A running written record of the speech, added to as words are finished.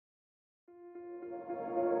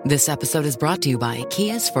This episode is brought to you by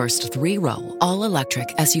Kia's first 3-row, all-electric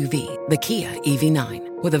SUV, the Kia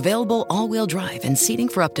EV9, with available all-wheel drive and seating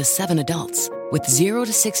for up to 7 adults, with 0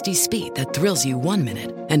 to 60 speed that thrills you 1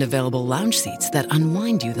 minute and available lounge seats that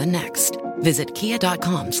unwind you the next. Visit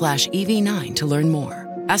kia.com/EV9 to learn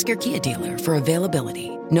more. Ask your Kia dealer for availability.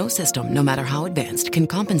 No system, no matter how advanced, can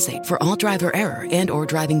compensate for all driver error and or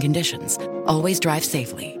driving conditions. Always drive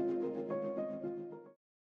safely.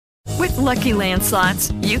 With Lucky Land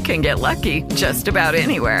Slots, you can get lucky just about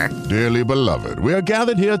anywhere. Dearly beloved, we are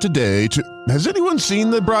gathered here today to... Has anyone seen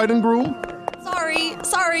the bride and groom?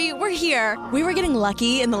 Sorry, we're here. We were getting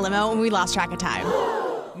lucky in the limo and we lost track of time.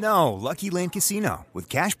 No, Lucky Land Casino, with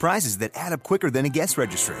cash prizes that add up quicker than a guest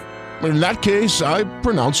registry. In that case, I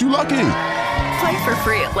pronounce you lucky. Play for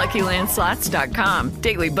free at LuckyLandSlots.com.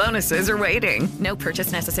 Daily bonuses are waiting. No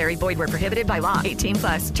purchase necessary. Void where prohibited by law.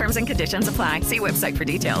 18+. Terms and conditions apply. See website for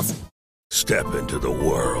details. Step into the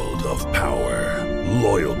world of power,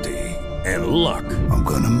 loyalty, and luck. I'm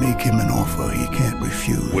gonna make him an offer he can't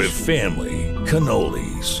refuse. With family,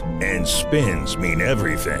 cannolis, and spins mean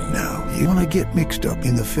everything. Now, you wanna get mixed up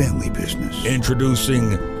in the family business.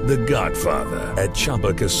 Introducing The Godfather at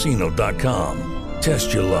ChumbaCasino.com.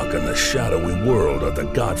 Test your luck in the shadowy world of The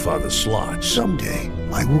Godfather slot. Someday,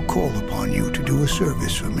 I will call upon you to do a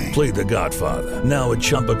service for me. Play The Godfather, now at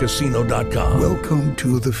ChumbaCasino.com. Welcome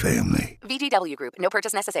to the family. VGW Group. No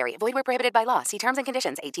purchase necessary. Void where prohibited by law. See terms and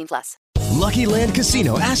conditions. 18+. Lucky Land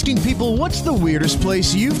Casino, asking people, what's the weirdest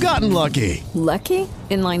place you've gotten lucky? Lucky?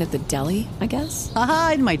 In line at the deli, I guess?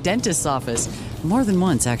 Aha, in my dentist's office. More than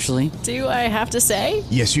once, actually. Do I have to say?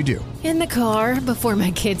 Yes, you do. In the car before my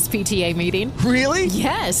kids' PTA meeting. Really?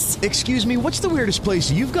 Yes. Excuse me, what's the weirdest place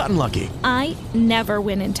you've gotten lucky? I never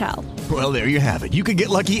win and tell. Well, there you have it. You can get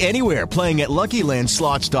lucky anywhere, playing at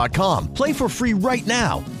LuckyLandSlots.com. Play for free right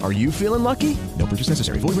now. Are you feeling lucky? No purchase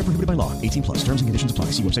necessary. Void where prohibited by law. 18+. Terms and conditions apply.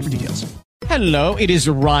 See website for details. Hello, it is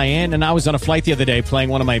Ryan, and I was on a flight the other day playing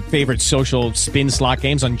one of my favorite social spin slot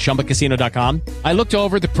games on ChumbaCasino.com. I looked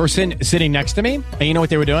over at the person sitting next to me, and you know what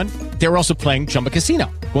they were doing? They were also playing Chumba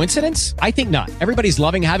Casino. Coincidence? I think not. Everybody's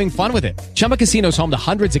loving having fun with it. Chumba Casino is home to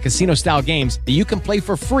hundreds of casino-style games that you can play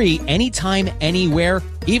for free anytime, anywhere,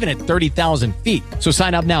 even at 30,000 feet. So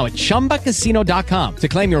sign up now at ChumbaCasino.com to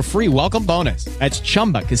claim your free welcome bonus. That's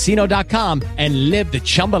ChumbaCasino.com and live the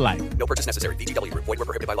Chumba life. No purchase necessary. VGW Group. Void where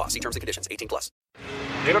prohibited by law. See terms and conditions. 18+.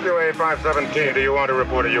 UWA 517, do you want to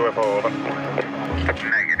report a UFO? Over.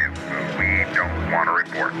 Negative. We don't want to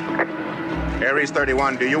report. Aries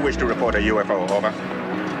 31, do you wish to report a UFO? Over.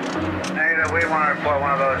 Negative. We want to report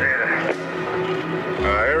one of those either.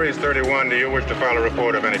 Aries 31, do you wish to file a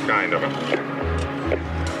report of any kind? Over.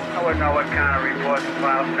 I wouldn't know what kind of report to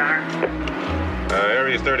file, sir.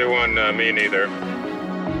 Aries 31, me neither.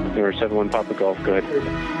 71 Papa Golf, go ahead.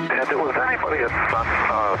 And there was anybody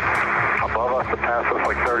above us that passed us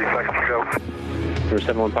like 30 seconds ago?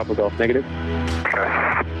 71 Papa Golf, negative. Okay.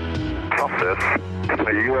 Something. A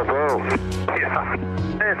UFO. Yeah.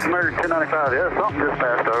 It's American 1095. Yeah, something just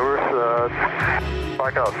passed over us.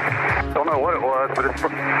 Like don't know what it was, but it's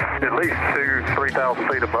at least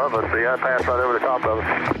 2,000-3,000 feet above us. Yeah, it passed right over the top of us.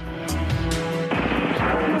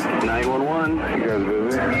 911, you guys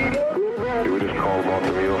busy? Did we just call about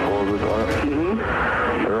the UFOs we thought? Mm-hmm.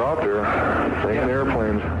 They're out there. Taking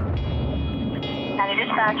airplanes.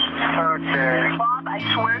 Dispatch. Okay. Bob, I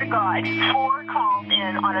swear to God, 4 calls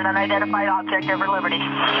in on an unidentified object over Liberty.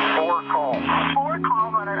 4 calls? 4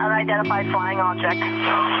 calls on an unidentified flying object.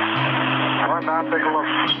 All right, now take a look.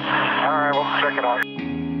 All right, we'll check it out.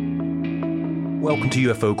 Welcome to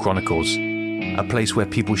UFO Chronicles, a place where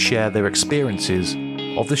people share their experiences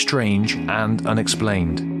of the strange and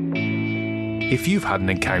unexplained. If you've had an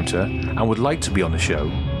encounter and would like to be on the show,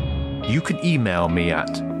 you can email me at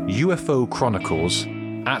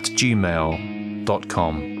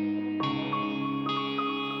ufochronicles@gmail.com.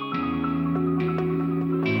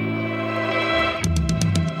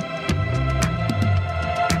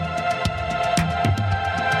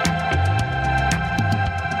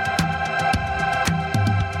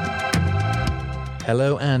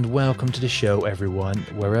 Hello and welcome to the show, everyone,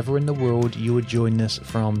 wherever in the world you are joining us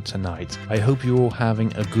from tonight. I hope you're all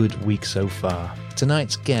having a good week so far.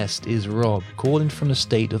 Tonight's guest is Rob, calling from the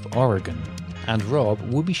state of Oregon. And Rob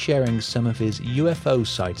will be sharing some of his UFO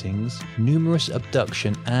sightings, numerous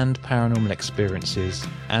abduction and paranormal experiences,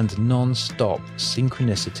 and non-stop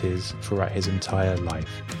synchronicities throughout his entire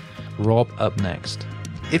life. Rob up next.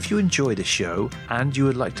 If you enjoy the show and you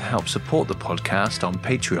would like to help support the podcast on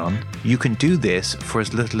Patreon, you can do this for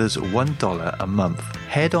as little as $1 a month.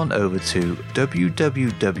 Head on over to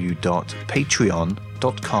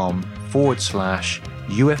www.patreon.com/UFO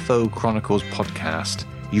UFO Chronicles podcast.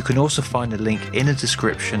 You can also find a link in the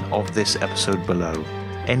description of this episode below.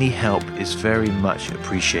 Any help is very much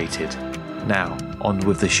appreciated. Now, on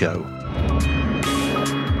with the show.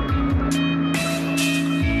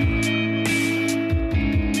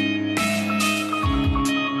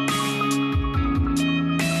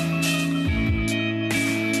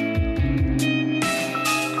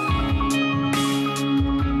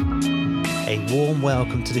 A warm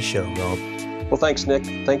welcome to the show, Rob. Well, thanks, Nick.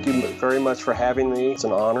 Thank you very much for having me. It's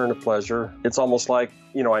an honor and a pleasure. It's almost like,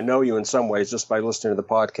 I know you in some ways just by listening to the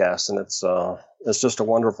podcast, and it's just a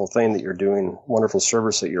wonderful thing that you're doing, wonderful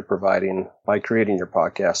service that you're providing by creating your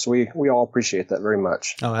podcast. We all appreciate that very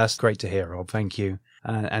much. Oh, that's great to hear, Rob. Thank you.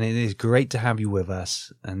 And it is great to have you with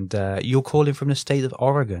us. And you're calling from the state of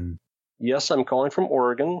Oregon. Yes, I'm calling from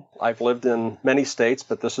Oregon. I've lived in many states,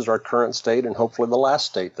 but this is our current state and hopefully the last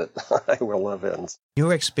state that I will live in.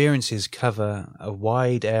 Your experiences cover a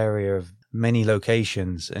wide area of many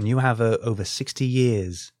locations, and you have over 60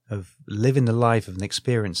 years of living the life of an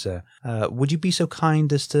experiencer. Would you be so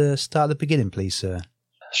kind as to start at the beginning, please, sir?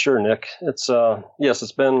 Sure, Nick. It's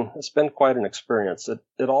been quite an experience.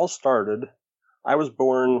 It all started. I was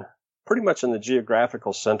born pretty much in the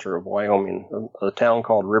geographical center of Wyoming, a town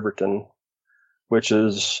called Riverton, which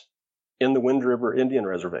is in the Wind River Indian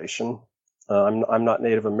Reservation. I'm not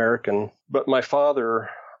Native American, but my father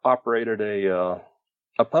operated a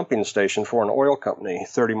pumping station for an oil company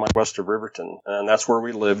 30 miles west of Riverton, and that's where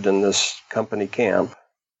we lived in this company camp.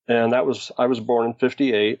 And I was born in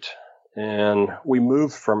 58, and we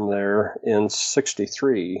moved from there in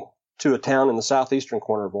 63 to a town in the southeastern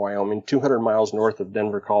corner of Wyoming, 200 miles north of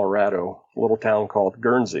Denver, Colorado, a little town called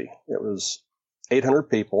Guernsey. It was 800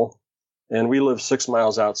 people, and we lived 6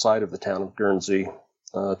 miles outside of the town of Guernsey,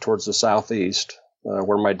 towards the southeast,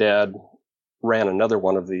 where my dad ran another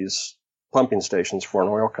one of these pumping stations for an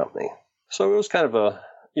oil company. So it was kind of a,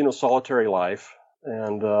 solitary life.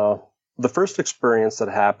 And the first experience that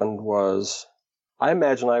happened was, I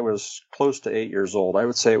imagine I was close to 8 years old. I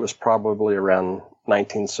would say it was probably around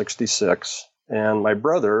 1966. And my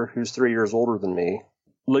brother, who's 3 years older than me,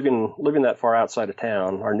 living that far outside of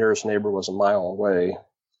town, our nearest neighbor was a mile away.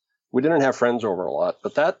 We didn't have friends over a lot,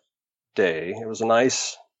 but that day, it was a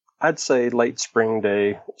nice, I'd say late spring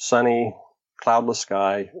day, sunny, cloudless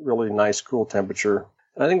sky, really nice, cool temperature.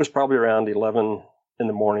 And I think it was probably around 11 in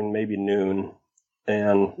the morning, maybe noon.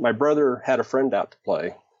 And my brother had a friend out to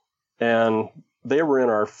play. And they were in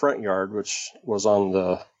our front yard, which was on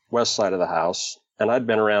the west side of the house. And I'd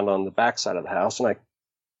been around on the back side of the house, and I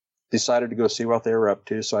decided to go see what they were up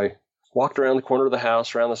to. So I walked around the corner of the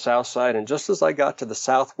house, around the south side, and just as I got to the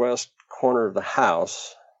southwest corner of the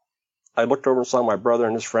house, I looked over and saw my brother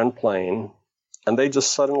and his friend playing, and they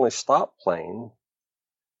just suddenly stopped playing.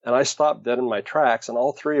 And I stopped dead in my tracks, and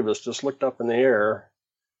all three of us just looked up in the air.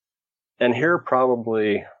 And here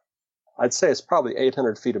probably, I'd say it's probably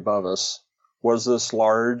 800 feet above us, was this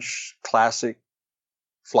large, classic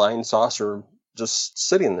flying saucer just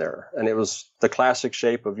sitting there. And it was the classic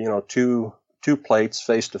shape of, two plates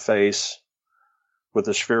face to face with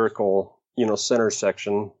a spherical, center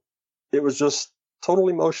section. It was just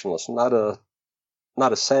totally motionless, not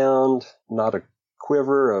a sound, not a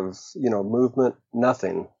quiver of, movement,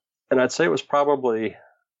 nothing. And I'd say it was probably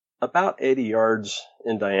about 80 yards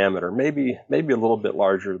in diameter, maybe a little bit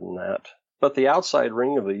larger than that. But the outside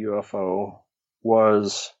ring of the UFO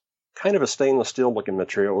was kind of a stainless steel looking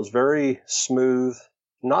material. It was very smooth,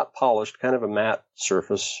 not polished, kind of a matte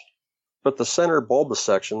surface. But the center bulbous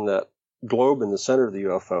section, that globe in the center of the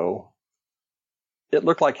UFO, it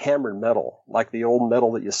looked like hammered metal, like the old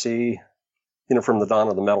metal that you see, from the dawn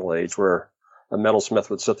of the metal age, where a metalsmith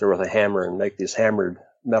would sit there with a hammer and make these hammered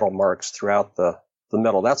metal marks throughout the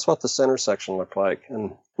metal. That's what the center section looked like.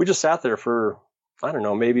 And we just sat there for, I don't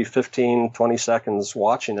know, maybe 15, 20 seconds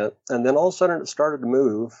watching it. And then all of a sudden it started to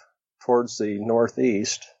move towards the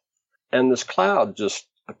northeast, and this cloud just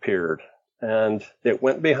appeared. And it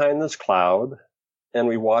went behind this cloud, and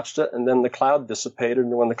we watched it, and then the cloud dissipated,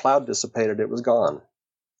 and when the cloud dissipated, it was gone.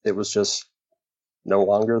 It was just no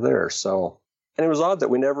longer there. So, and it was odd that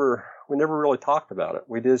we never really talked about it.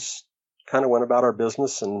 We just kind of went about our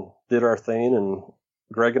business and did our thing, and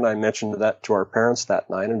Greg and I mentioned that to our parents that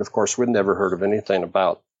night, and of course we'd never heard of anything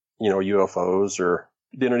about, UFOs, or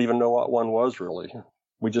didn't even know what one was really.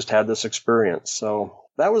 We just had this experience. So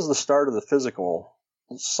that was the start of the physical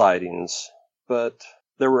sightings, but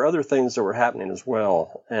there were other things that were happening as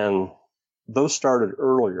well, and those started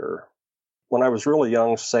earlier. When I was really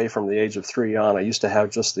young, say from the age of 3 on, I used to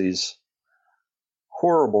have just these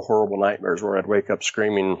horrible, horrible nightmares where I'd wake up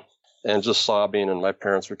screaming, and just sobbing, and my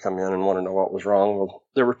parents would come in and want to know what was wrong. Well,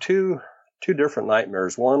 there were two different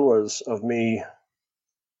nightmares. One was of me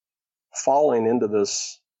falling into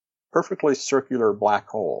this perfectly circular black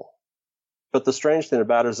hole. But the strange thing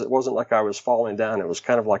about it is it wasn't like I was falling down. It was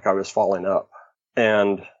kind of like I was falling up.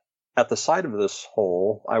 And at the side of this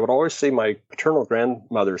hole, I would always see my paternal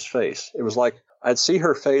grandmother's face. It was like I'd see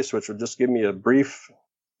her face, which would just give me a brief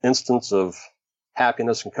instance of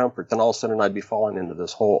happiness and comfort. Then all of a sudden I'd be falling into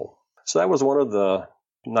this hole. So that was one of the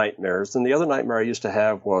nightmares. And the other nightmare I used to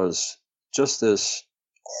have was just this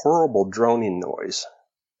horrible droning noise.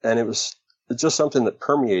 And it's just something that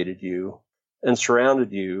permeated you and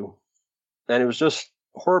surrounded you. And it was just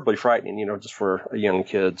horribly frightening, just for a young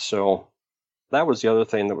kid. So that was the other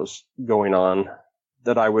thing that was going on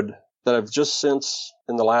that I've just since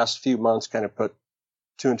in the last few months kind of put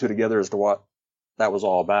two and two together as to what that was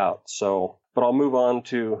all about. So, but I'll move on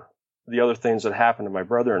to the other things that happened to my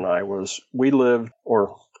brother and I. Was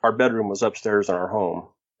our bedroom was upstairs in our home,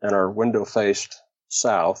 and our window faced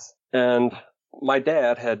south. And my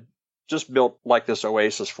dad had just built like this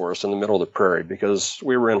oasis for us in the middle of the prairie, because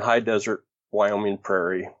we were in high desert Wyoming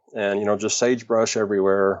prairie, and just sagebrush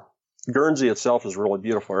everywhere. Guernsey itself is a really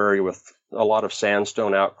beautiful area with a lot of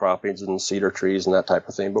sandstone outcroppings and cedar trees and that type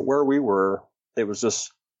of thing. But where we were, it was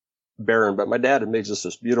just barren. But my dad had made just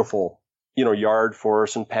this beautiful, yard for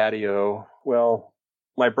us and patio. Well,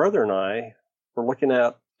 my brother and I were looking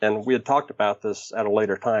at, and we had talked about this at a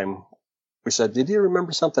later time. We said, "Did you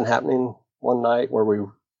remember something happening one night where we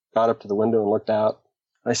got up to the window and looked out?"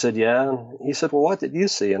 I said, "Yeah." And he said, "Well, what did you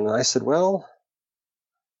see?" And I said, "Well,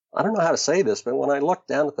 I don't know how to say this, but when I looked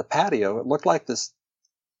down at the patio, it looked like this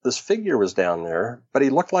figure was down there, but he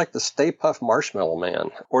looked like the Stay Puft Marshmallow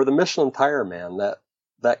Man or the Michelin Tire Man,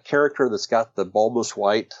 that character that's got the bulbous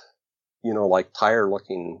white, like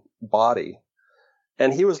tire-looking body.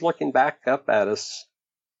 And he was looking back up at us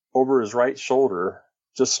over his right shoulder,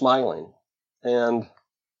 just smiling. And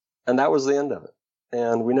that was the end of it.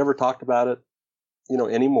 And we never talked about it,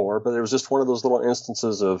 anymore, but it was just one of those little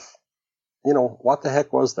instances of, what the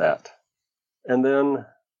heck was that? And then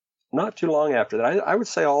not too long after that, I would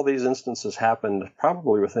say all these instances happened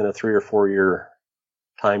probably within a 3 or 4 year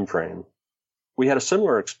time frame. We had a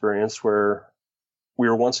similar experience where we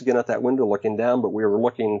were once again at that window looking down, but we were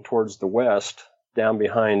looking towards the west, down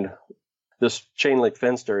behind this chain link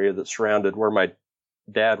fenced area that surrounded where my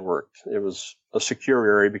dad worked. It was a secure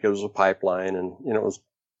area because it was a pipeline, and it was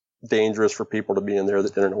dangerous for people to be in there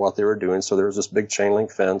that didn't know what they were doing. So there was this big chain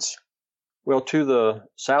link fence. Well, to the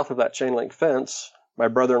south of that chain link fence, my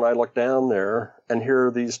brother and I look down there, and here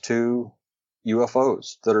are these two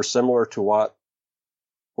UFOs that are similar to what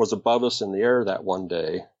was above us in the air that one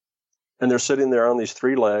day. And they're sitting there on these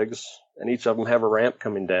 3 legs, and each of them have a ramp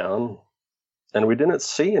coming down. And we didn't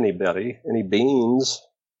see any beings,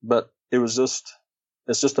 but it's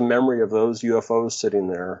just a memory of those UFOs sitting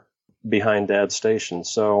there behind Dad's station.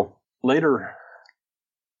 So later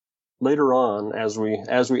on, as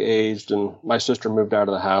we aged and my sister moved out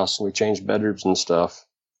of the house and we changed bedrooms and stuff,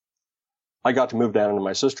 I got to move down into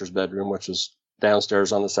my sister's bedroom, which is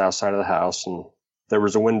downstairs on the south side of the house. And there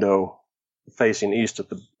was a window facing east at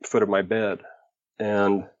the foot of my bed.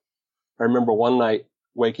 And I remember one night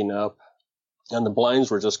waking up and the blinds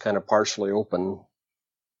were just kind of partially open.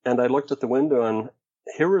 And I looked at the window, and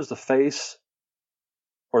here was the face,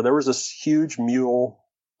 or there was this huge mule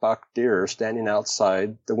buck deer standing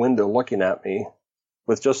outside the window looking at me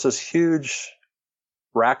with just this huge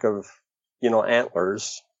rack of,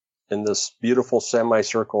 antlers in this beautiful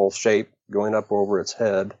semicircle shape going up over its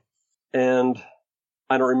head. And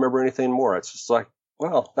I don't remember anything more. It's just like,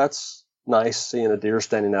 well, that's nice seeing a deer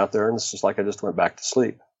standing out there. And it's just like I just went back to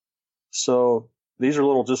sleep. So these are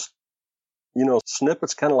little just,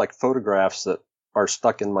 snippets, kind of like photographs that are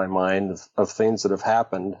stuck in my mind of things that have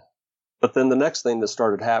happened. But then the next thing that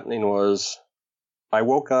started happening was I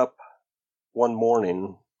woke up one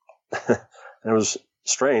morning, and it was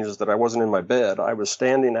strange is that I wasn't in my bed. I was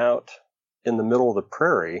standing out in the middle of the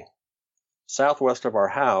prairie, southwest of our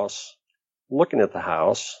house, looking at the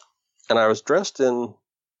house, and I was dressed in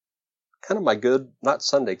kind of my good, not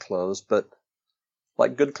Sunday clothes, but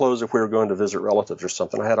like good clothes if we were going to visit relatives or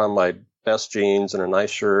something. I had on my best jeans and a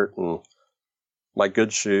nice shirt and my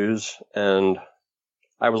good shoes, and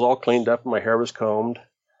I was all cleaned up and my hair was combed.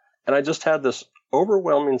 And I just had this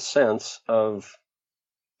overwhelming sense of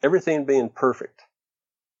everything being perfect.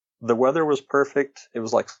 The weather was perfect. It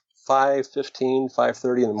was like 5:15,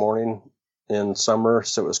 5:30 in the morning in summer,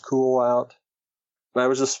 so it was cool out. And I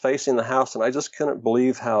was just facing the house, and I just couldn't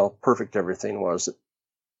believe how perfect everything was.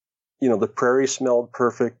 The prairie smelled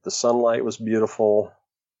perfect. The sunlight was beautiful.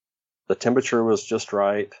 The temperature was just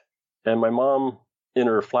right. And my mom, in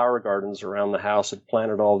her flower gardens around the house, had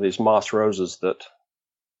planted all these moss roses that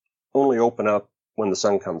only open up when the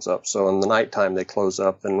sun comes up. So in the nighttime, they close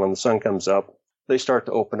up. And when the sun comes up, they start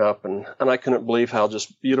to open up. And I couldn't believe how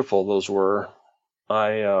just beautiful those were.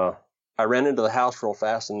 I ran into the house real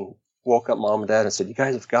fast and woke up Mom and Dad and said, "You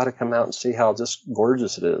guys have got to come out and see how just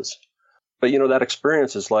gorgeous it is." But, that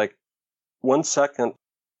experience is like 1 second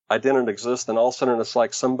I didn't exist, and all of a sudden it's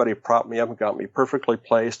like somebody propped me up and got me perfectly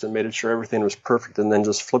placed and made sure everything was perfect, and then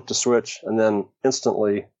just flipped a switch, and then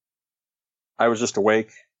instantly I was just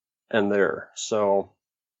awake and there. So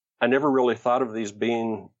I never really thought of these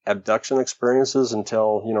being abduction experiences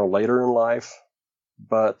until, later in life.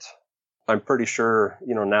 But I'm pretty sure,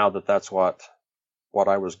 now that that's what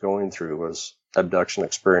I was going through was abduction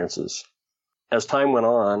experiences. As time went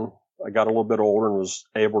on, I got a little bit older and was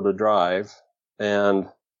able to drive. And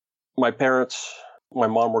my parents, my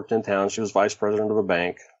mom worked in town. She was vice president of a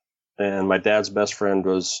bank. And my dad's best friend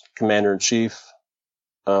was commander-in-chief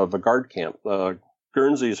of a guard camp.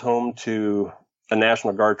 Guernsey is home to a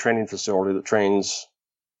National Guard training facility that trains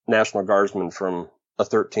National Guardsmen from a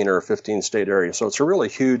 13 or a 15 state area. So it's a really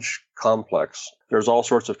huge complex. There's all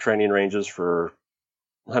sorts of training ranges for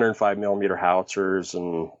 105 millimeter howitzers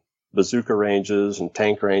and bazooka ranges and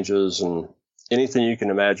tank ranges and anything you can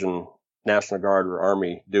imagine National Guard or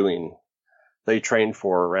Army doing, they train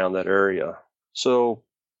for around that area. So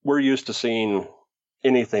we're used to seeing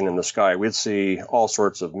anything in the sky. We'd see all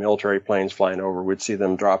sorts of military planes flying over. We'd see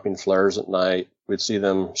them dropping flares at night. We'd see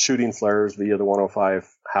them shooting flares via the 105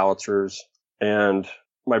 howitzers. And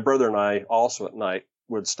my brother and I also at night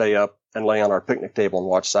would stay up and lay on our picnic table and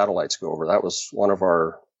watch satellites go over. That was one of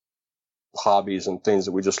our hobbies and things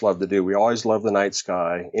that we just loved to do. We always loved the night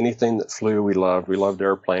sky. Anything that flew, we loved. We loved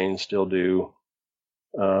airplanes, still do.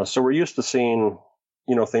 So we're used to seeing,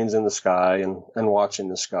 things in the sky and watching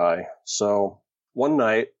the sky. So one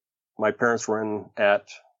night, my parents were in at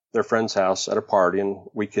their friend's house at a party, and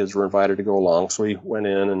we kids were invited to go along. So we went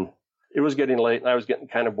in, and it was getting late, and I was getting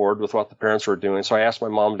kind of bored with what the parents were doing. So I asked my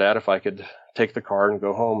mom and dad if I could take the car and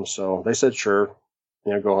go home. So they said, sure,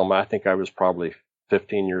 go home. I think I was probably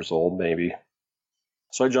 15 years old, maybe.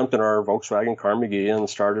 So I jumped in our Volkswagen Carnegie and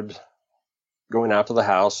started going out to the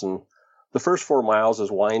house. And the first 4 miles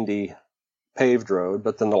is windy paved road,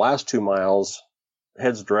 but then the last 2 miles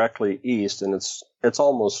heads directly east, and it's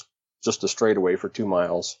almost just a straightaway for 2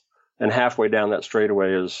 miles. And halfway down that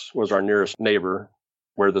straightaway was our nearest neighbor,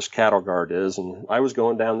 where this cattle guard is. And I was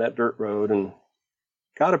going down that dirt road and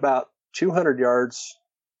got about 200 yards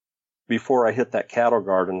before I hit that cattle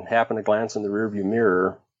guard and happened to glance in the rearview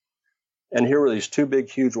mirror. And here were these two big,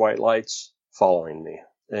 huge white lights following me.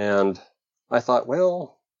 And I thought,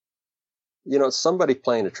 well, it's somebody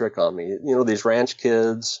playing a trick on me. These ranch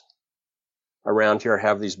kids around here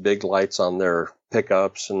have these big lights on their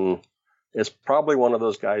pickups, and it's probably one of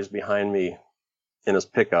those guys behind me in his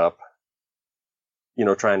pickup,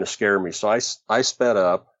 trying to scare me. So I sped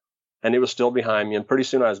up, and it was still behind me, and pretty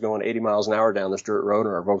soon I was going 80 miles an hour down this dirt road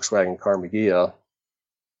in our Volkswagen Carnegie.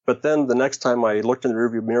 But then the next time I looked in the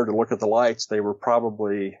rearview mirror to look at the lights, they were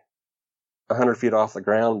probably 100 feet off the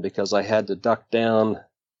ground because I had to duck down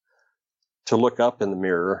to look up in the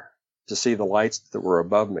mirror to see the lights that were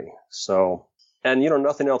above me. So, and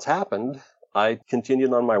nothing else happened. I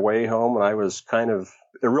continued on my way home, and I was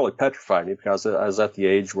it really petrified me because I was at the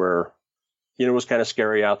age where, it was kind of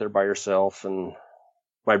scary out there by yourself. And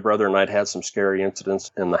my brother and I'd had some scary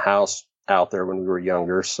incidents in the house out there when we were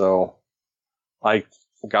younger. So I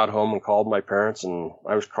got home and called my parents, and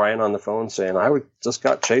I was crying on the phone saying I just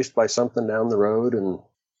got chased by something down the road. And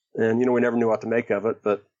we never knew what to make of it,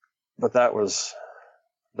 but that was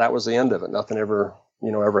the end of it. Nothing ever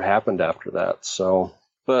happened after that. So,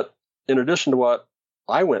 but in addition to what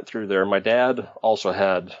I went through there, my dad also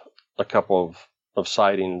had a couple of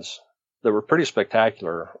sightings that were pretty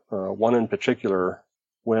spectacular. One in particular,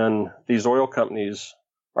 when these oil companies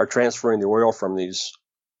are transferring the oil from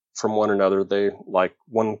one another,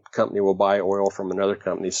 one company will buy oil from another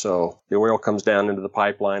company. So the oil comes down into the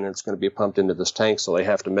pipeline and it's going to be pumped into this tank. So they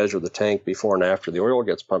have to measure the tank before and after the oil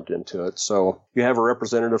gets pumped into it. So you have a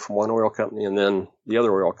representative from one oil company and then the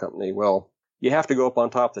other oil company. Well, you have to go up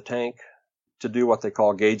on top of the tank to do what they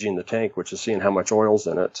call gauging the tank, which is seeing how much oil's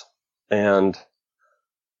in it. And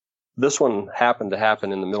this one happened to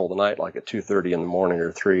happen in the middle of the night, like at 2:30 in the morning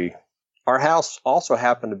or 3. Our house also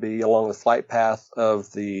happened to be along the flight path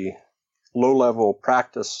of the low-level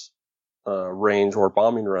practice range or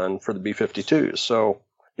bombing run for the B-52s. So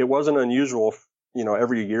it wasn't unusual,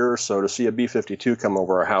 every year or so to see a B-52 come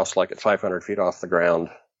over our house like at 500 feet off the ground.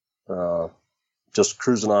 just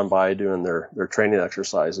cruising on by doing their training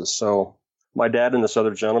exercises. So my dad and this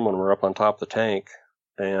other gentleman were up on top of the tank,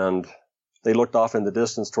 and they looked off in the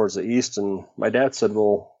distance towards the east, and my dad said,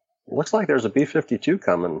 well, it looks like there's a B-52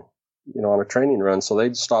 coming, on a training run. So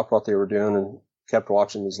they stopped what they were doing and kept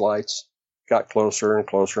watching these lights, got closer and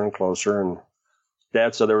closer and closer. And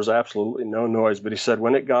Dad said there was absolutely no noise, but he said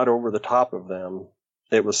when it got over the top of them,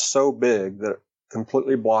 it was so big that it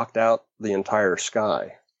completely blocked out the entire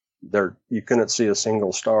sky. You couldn't see a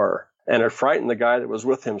single star. And it frightened the guy that was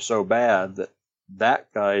with him so bad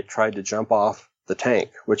that guy tried to jump off the tank,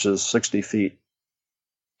 which is 60 feet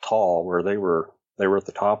tall, where they were at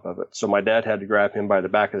the top of it. So my dad had to grab him by the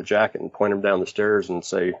back of the jacket and point him down the stairs and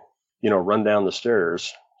say, run down the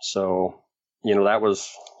stairs. So, that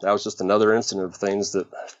was just another incident of things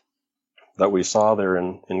that we saw there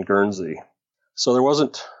in Guernsey. So there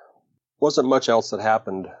wasn't much else that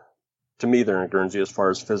happened to me there in Guernsey as far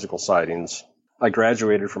as physical sightings. I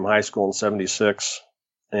graduated from high school in 76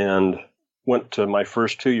 and went to my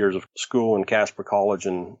first 2 years of school in Casper College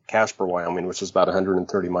in Casper, Wyoming, which is about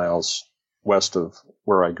 130 miles west of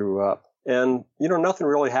where I grew up. And, nothing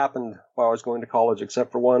really happened while I was going to college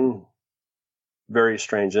except for one very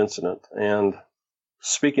strange incident. And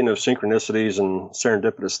speaking of synchronicities and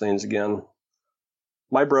serendipitous things again,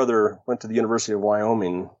 my brother went to the University of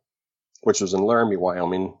Wyoming, which was in Laramie,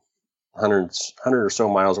 Wyoming, 100 or so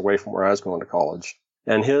miles away from where I was going to college.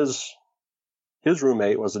 And his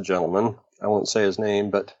roommate was a gentleman. I won't say his name,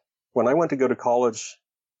 but when I went to go to college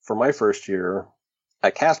for my first year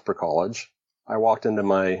at Casper College, I walked into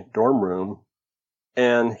my dorm room,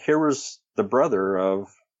 and here was the brother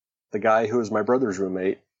of the guy who was my brother's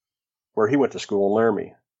roommate, where he went to school in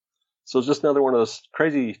Laramie. So it's just another one of those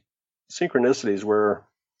crazy synchronicities where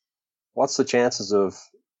what's the chances of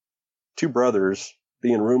two brothers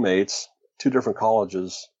being roommates, two different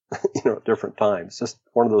colleges, at different times? Just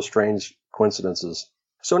one of those strange coincidences.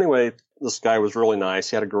 So anyway, this guy was really nice.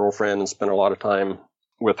 He had a girlfriend and spent a lot of time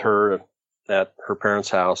with her at her parents'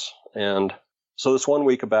 house. And so this one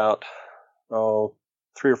week, about 3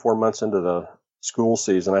 or 4 months into the school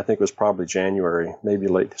season, I think it was probably January, maybe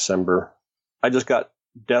late December, I just got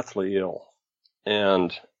deathly ill.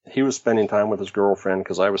 And he was spending time with his girlfriend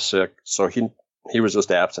because I was sick. So he was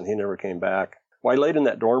just absent. He never came back. Well, I laid in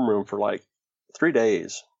that dorm room for like 3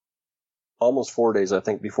 days, almost 4 days, I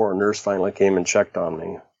think, before a nurse finally came and checked on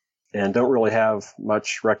me. And don't really have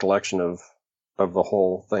much recollection of the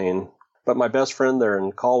whole thing. But my best friend there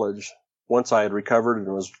in college, once I had recovered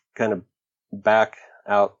and was kind of back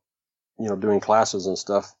out, doing classes and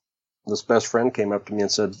stuff, this best friend came up to me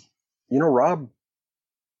and said, Rob,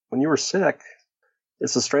 when you were sick,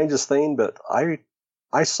 it's the strangest thing, but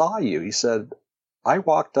I saw you. He said, I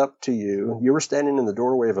walked up to you. You were standing in the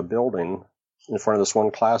doorway of a building in front of this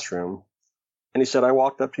one classroom. And he said, I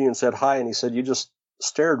walked up to you and said hi. And he said, you just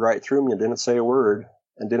stared right through me and didn't say a word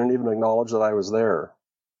and didn't even acknowledge that I was there.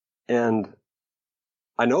 And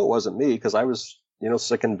I know it wasn't me because I was,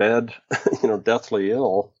 sick in bed, deathly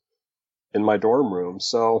ill in my dorm room.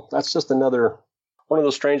 So that's just another one of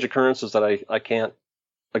those strange occurrences that I can't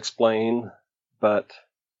explain, but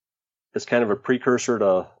it's kind of a precursor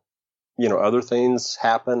to, other things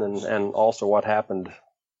happen and also what happened,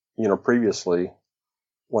 previously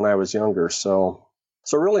when I was younger. So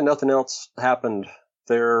really nothing else happened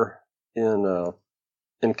there in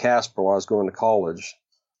Casper while I was going to college.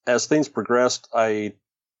 As things progressed, I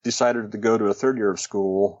decided to go to a third year of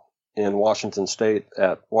school in Washington State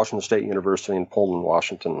at Washington State University in Pullman,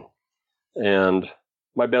 Washington. And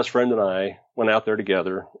my best friend and I went out there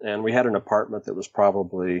together, and we had an apartment that was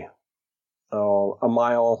probably about a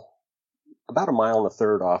mile and a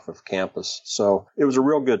third off of campus. So it was a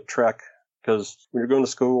real good trek because when you're going to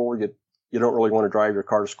school, you don't really want to drive your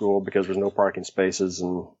car to school because there's no parking spaces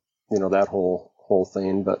and, that whole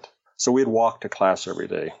thing. But so we'd walk to class every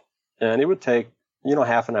day, and it would take,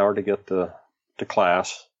 half an hour to get to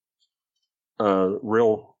class.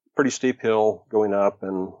 Real pretty steep hill going up,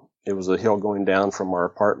 and it was a hill going down from our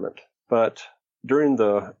apartment. But during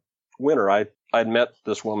the winter, I'd met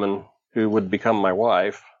this woman who would become my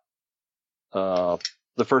wife the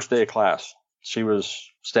first day of class. She was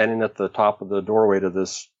standing at the top of the doorway to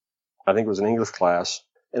this, I think it was an English class,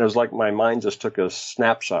 and it was like my mind just took a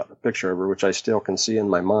snapshot, a picture of her, which I still can see in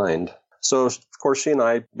my mind. So, of course, she and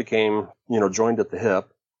I became, joined at the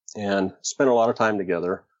hip and spent a lot of time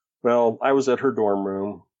together. Well, I was at her dorm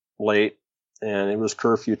room late, and it was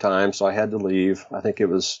curfew time, so I had to leave. I think it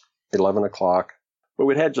was 11 o'clock. But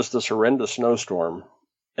we'd had just this horrendous snowstorm,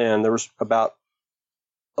 and there was about,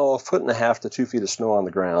 1.5 to 2 feet of snow on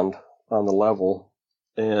the ground, on the level.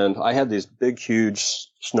 And I had these big, huge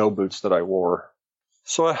snow boots that I wore.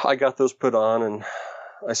 So I got those put on, and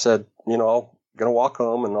I said, I'm going to walk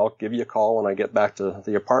home, and I'll give you a call when I get back to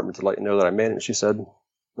the apartment to let you know that I made it. And she said,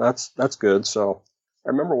 that's good. So I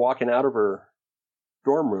remember walking out of her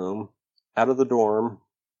dorm room, out of the dorm,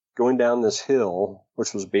 going down this hill,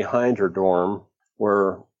 which was behind her dorm,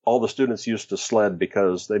 where all the students used to sled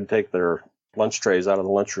because they'd take their lunch trays out of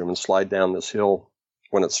the lunchroom and slide down this hill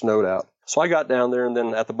when it snowed out. So I got down there, and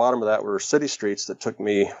then at the bottom of that were city streets that took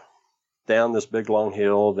me down this big long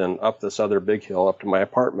hill, then up this other big hill up to my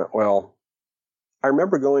apartment. Well, I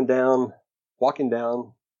remember walking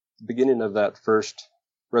down the beginning of that first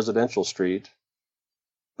residential street.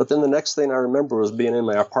 But then the next thing I remember was being in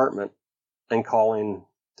my apartment and calling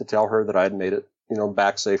to tell her that I had made it,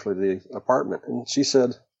 back safely to the apartment. And she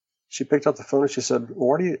picked up the phone and she said,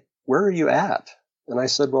 well, where are you at? And I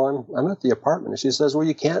said, well, I'm at the apartment. And she says, well,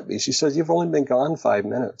 you can't be. She says, you've only been gone 5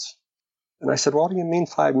 minutes. And I said, well, what do you mean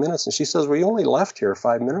 5 minutes? And she says, well, you only left here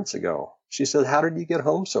 5 minutes ago. She said, how did you get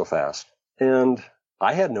home so fast? And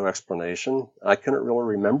I had no explanation. I couldn't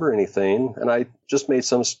really remember anything. And I just made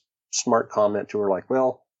some smart comment to her like,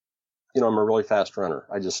 well, I'm a really fast runner.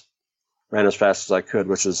 I just ran as fast as I could,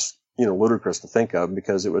 which is, ludicrous to think of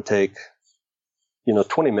because it would take,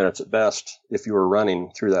 20 minutes at best if you were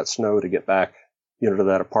running through that snow to get back, to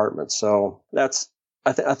that apartment. So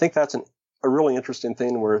I think that's a really interesting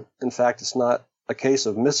thing where, in fact, it's not a case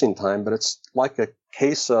of missing time, but it's like a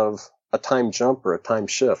case of a time jump or a time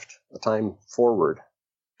shift, a time forward.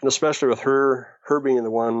 And especially with her being the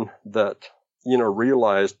one that,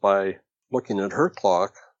 realized by looking at her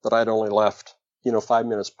clock that I'd only left, 5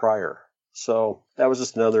 minutes prior. So that was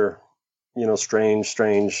just another,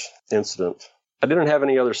 strange incident. I didn't have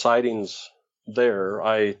any other sightings there.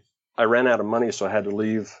 I ran out of money, so I had to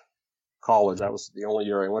leave college. That was the only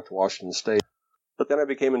year I went to Washington State. But then I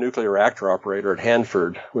became a nuclear reactor operator at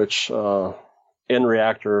Hanford, which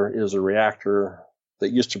N-reactor is a reactor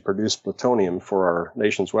that used to produce plutonium for our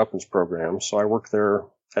nation's weapons program. So I worked there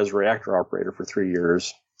as a reactor operator for 3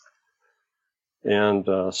 years and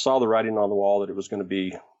saw the writing on the wall that it was going to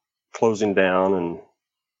be closing down. And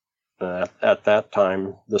at that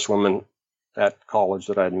time, this woman at college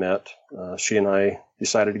that I'd met, she and I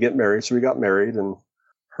decided to get married. So we got married, and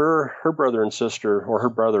her brother and sister, or her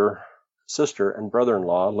brother, sister, and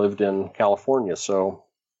brother-in-law lived in California. So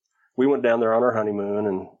we went down there on our honeymoon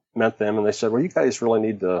and met them, and they said, well, you guys really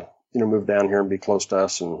need to, move down here and be close to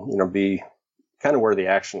us and, be kind of where the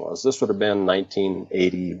action was. This would have been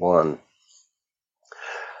 1981.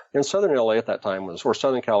 And Southern LA at that time or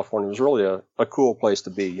Southern California was really a cool place to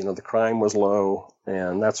be. The crime was low,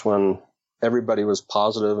 and that's when everybody was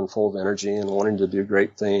positive and full of energy and wanting to do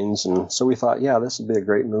great things. And so we thought, yeah, this would be a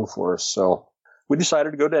great move for us. So we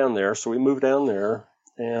decided to go down there. So we moved down there,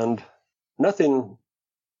 and nothing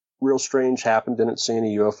real strange happened. Didn't see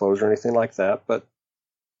any UFOs or anything like that. But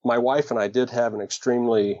my wife and I did have an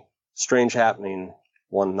extremely strange happening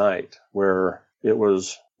one night where it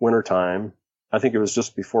was wintertime. I think it was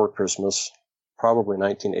just before Christmas, probably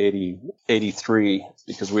 1983,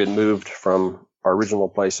 because we had moved from our original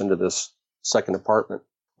place into this second apartment.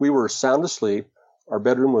 We were sound asleep. Our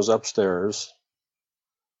bedroom was upstairs,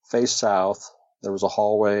 faced south. There was a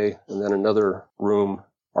hallway and then another room,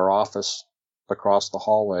 our office, across the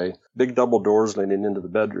hallway. Big double doors leading into the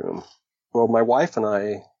bedroom. Well, my wife and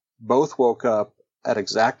I both woke up at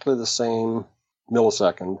exactly the same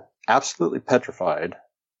millisecond, absolutely petrified,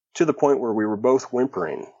 to the point where we were both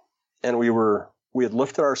whimpering. And we had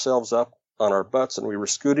lifted ourselves up on our butts and we were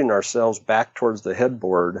scooting ourselves back towards the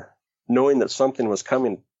headboard, knowing that something was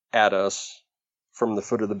coming at us from the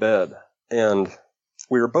foot of the bed. And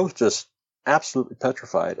we were both just absolutely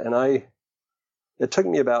petrified. And it took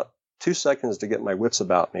me about 2 seconds to get my wits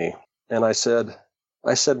about me. And I said,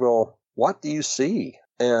 well, what do you see?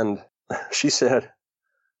 And she said,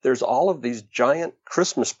 there's all of these giant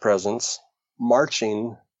Christmas presents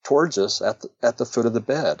marching towards us at the foot of the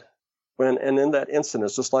bed. And in that instant,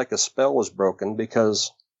 it's just like a spell was broken,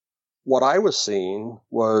 because what I was seeing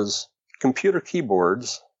was computer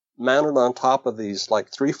keyboards mounted on top of these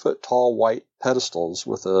like 3 foot tall white pedestals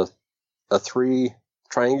with a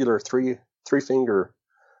triangular three finger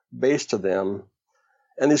base to them.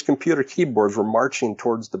 And these computer keyboards were marching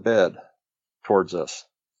towards the bed, towards us.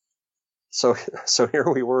 So here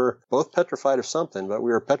we were, both petrified of something, but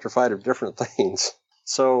we were petrified of different things.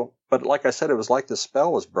 So, but like I said, it was like the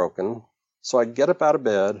spell was broken. So I get up out of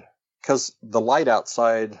bed, because the light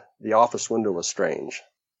outside the office window was strange.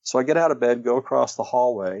 So I get out of bed, go across the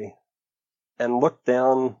hallway, and look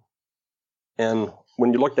down. And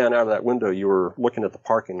when you look down out of that window, you were looking at the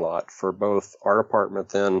parking lot for both our apartment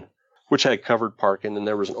then, which had covered parking, and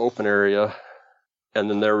there was an open area And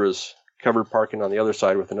then there was covered parking on the other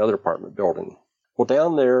side with another apartment building. Well,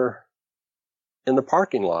 down there in the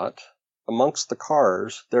parking lot, amongst the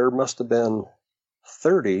cars, there must have been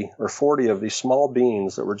 30 or 40 of these small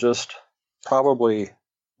beings that were just probably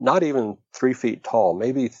not even 3 feet tall,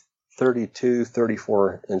 maybe 32,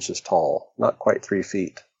 34 inches tall, not quite 3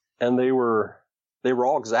 feet. And they were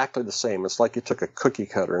all exactly the same. It's like you took a cookie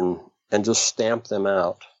cutter and just stamped them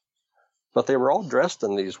out. But they were all dressed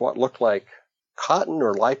in these what looked like cotton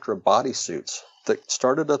or lycra bodysuits that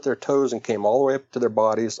started at their toes and came all the way up to their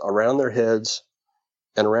bodies, around their heads,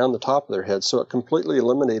 and around the top of their heads. So it completely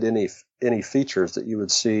eliminated any features that you would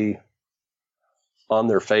see on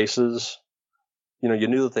their faces. You know, you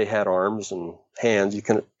knew that they had arms and hands. You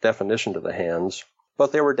can definition to the hands.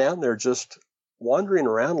 But they were down there just wandering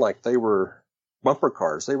around like they were bumper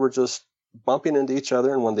cars. They were just bumping into each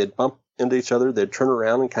other, and when they'd bump into each other, they'd turn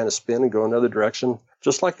around and kind of spin and go another direction,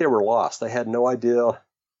 just like they were lost. They had no idea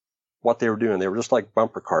what they were doing. They were just like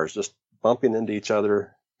bumper cars, just bumping into each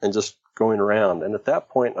other and just going around. And at that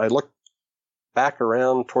point, I looked back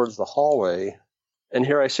around towards the hallway, and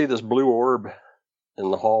here I see this blue orb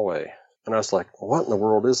in the hallway. And I was like, what in the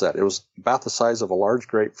world is that? It was about the size of a large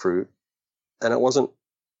grapefruit, and it wasn't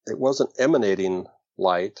emanating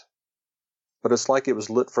light, but it's like it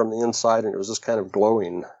was lit from the inside and it was just kind of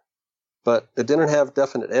glowing. But it didn't have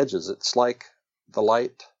definite edges. It's like the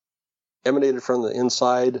light emanated from the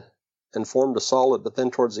inside and formed a solid, but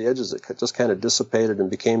then towards the edges it just kind of dissipated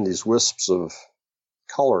and became these wisps of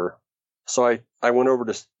color. So I went over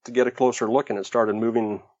to get a closer look, and it started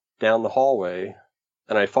moving down the hallway,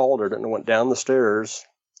 and I followed it, and it went down the stairs.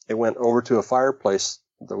 It went over to a fireplace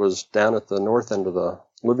that was down at the north end of the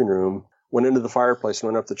living room, went into the fireplace and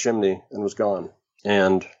went up the chimney and was gone,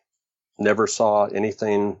 and never saw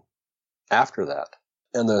anything after that.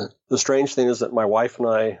 And the strange thing is that my wife and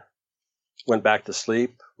I went back to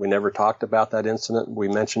sleep. We never talked about that incident. We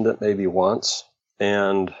mentioned it maybe once,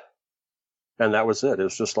 and that was it. It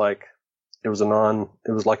was just like it was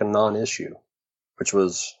like a non-issue, which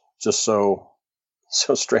was just so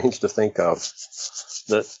strange to think of,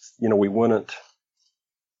 that, you know, we wouldn't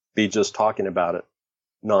be just talking about it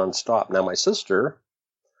nonstop. Now, my sister,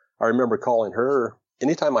 I remember calling her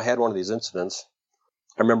anytime I had one of these incidents.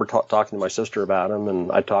 I remember talking to my sister about them,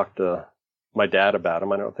 and I talked to my dad about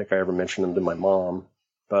them. I don't think I ever mentioned them to my mom,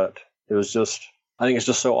 but I think it's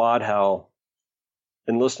just so odd how,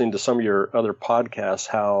 in listening to some of your other podcasts,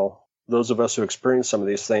 how those of us who experience some of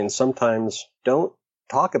these things sometimes don't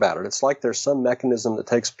talk about it. It's like there's some mechanism that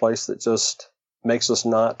takes place that just makes us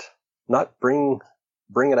not bring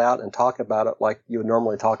it out and talk about it like you would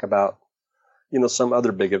normally talk about, you know, some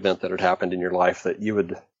other big event that had happened in your life that you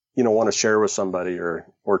would, you know, want to share with somebody or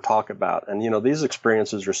talk about. And, you know, these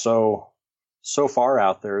experiences are so far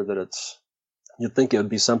out there that you'd think it would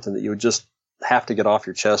be something that you would just have to get off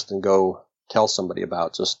your chest and go tell somebody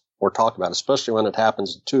about, or talk about, especially when it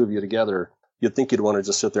happens to two of you together. You'd think you'd want to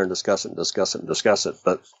just sit there and discuss it,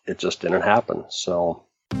 but it just didn't happen. So.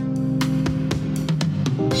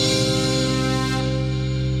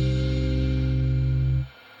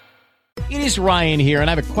 It is Ryan here,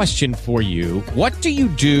 and I have a question for you. What do you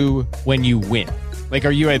do when you win? Like,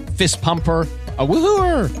 are you a fist pumper, a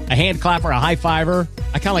woohooer, a hand clapper, a high fiver?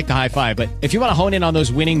 I kind of like the high five, but if you want to hone in on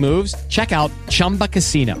those winning moves, check out Chumba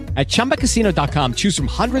Casino. At ChumbaCasino.com, choose from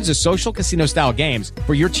hundreds of social casino-style games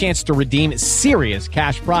for your chance to redeem serious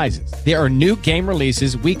cash prizes. There are new game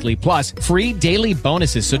releases weekly, plus free daily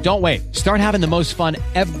bonuses. So don't wait. Start having the most fun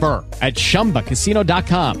ever at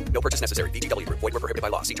ChumbaCasino.com. No purchase necessary. VGW. Void where prohibited by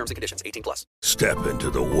law. See terms and conditions. 18+. Step into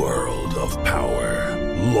the world of power,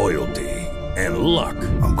 loyalty, and luck.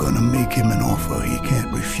 I'm gonna make him an offer he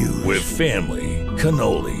can't refuse. With family,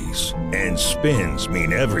 cannolis, and spins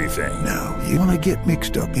mean everything. Now, you wanna get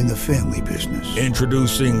mixed up in the family business.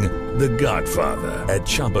 Introducing The Godfather at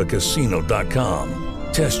ChumbaCasino.com.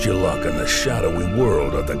 Test your luck in the shadowy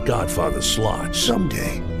world of The Godfather slot.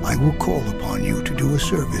 Someday, I will call upon you to do a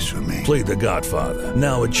service for me. Play The Godfather,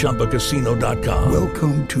 now at ChumbaCasino.com.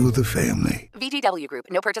 Welcome to the family. VGW Group.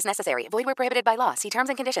 No purchase necessary. Void where prohibited by law. See terms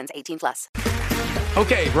and conditions. 18+.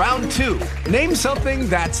 Okay, round two. Name something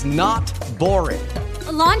that's not boring.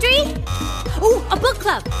 A laundry? Ooh, a book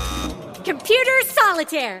club. Computer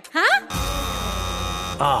solitaire, huh?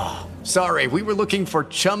 Ah, oh, sorry. We were looking for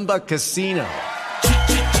Chumba Casino.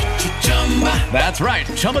 That's right.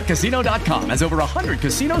 ChumbaCasino.com has over 100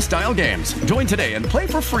 casino-style games. Join today and play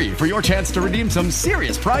for free for your chance to redeem some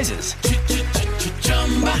serious prizes.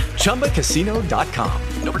 ChumbaCasino.com.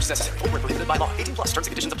 No purchase necessary. Void where prohibited by law. 18+. Terms and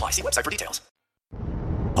conditions apply. See website for details.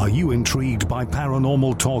 Are you intrigued by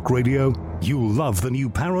Paranormal Talk Radio? You'll love the new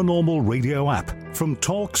Paranormal Radio app from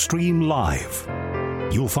TalkStream Live.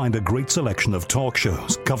 You'll find a great selection of talk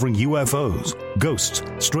shows covering UFOs, ghosts,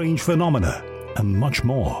 strange phenomena, and much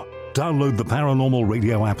more. Download the Paranormal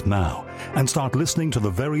Radio app now and start listening to the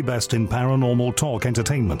very best in paranormal talk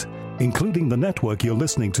entertainment, including the network you're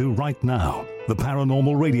listening to right now, the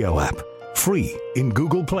Paranormal Radio app, free in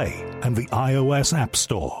Google Play and the iOS App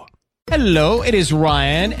Store. Hello, it is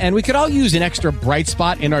Ryan, and we could all use an extra bright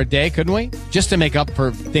spot in our day, couldn't we? Just to make up for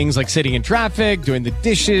things like sitting in traffic, doing the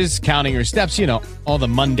dishes, counting your steps, you know, all the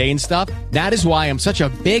mundane stuff. That is why I'm such a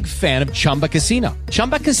big fan of Chumba Casino.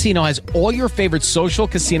 Chumba Casino has all your favorite social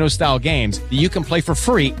casino-style games that you can play for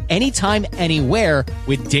free anytime, anywhere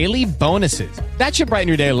with daily bonuses. That should brighten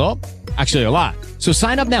your day a little. Actually, a lot. So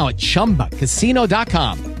sign up now at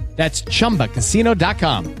ChumbaCasino.com. That's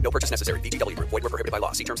ChumbaCasino.com. No purchase necessary. VGW Group. Void where prohibited by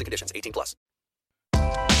law. See terms and conditions. 18+.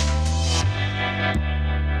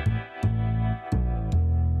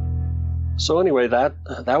 So anyway, that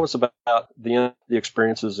was about the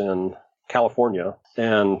experiences in California.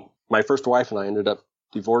 And my first wife and I ended up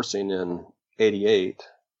divorcing in '88.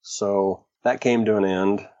 So that came to an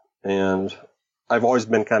end. And I've always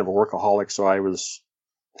been kind of a workaholic, so I was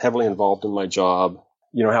heavily involved in my job.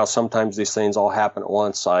 You know how sometimes these things all happen at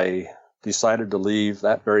once. I decided to leave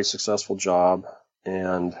that very successful job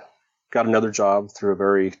and got another job through a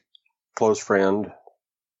very close friend,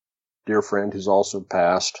 dear friend who's also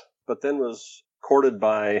passed, but then was courted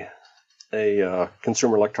by a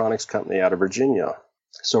consumer electronics company out of Virginia.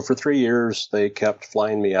 So for 3 years, they kept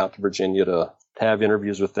flying me out to Virginia to have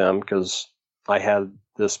interviews with them because I had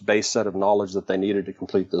this base set of knowledge that they needed to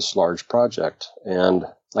complete this large project. And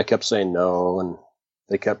I kept saying no, and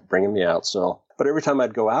they kept bringing me out. But every time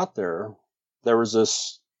I'd go out there, there was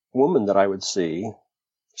this woman that I would see.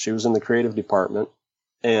 She was in the creative department.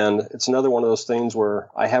 And it's another one of those things where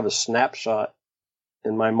I have a snapshot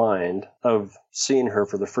in my mind of seeing her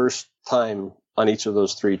for the first time on each of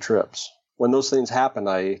those 3 trips. When those things happen,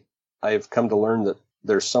 I've come to learn that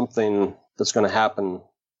there's something that's going to happen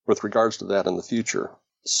with regards to that in the future.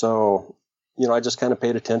 So, you know, I just kind of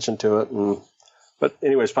paid attention to it. But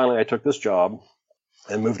anyways, finally I took this job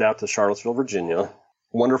and moved out to Charlottesville, Virginia.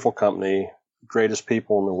 Wonderful company, greatest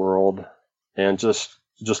people in the world, and just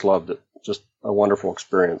loved it. Just a wonderful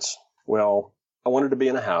experience. Well, I wanted to be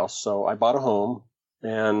in a house, so I bought a home,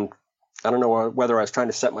 and I don't know whether I was trying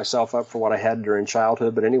to set myself up for what I had during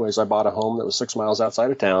childhood, but anyways, I bought a home that was 6 miles outside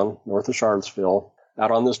of town, north of Charlottesville, out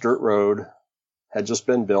on this dirt road, had just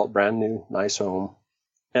been built, brand new, nice home,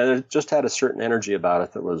 and it just had a certain energy about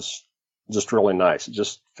it that was just really nice. It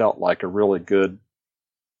just felt like a really good,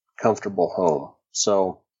 comfortable home.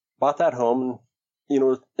 So bought that home and, you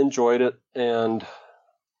know, enjoyed it and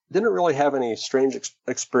didn't really have any strange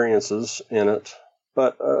experiences in it.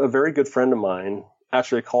 But a very good friend of mine,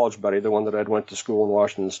 actually a college buddy, the one that I'd went to school in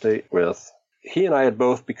Washington State with, he and I had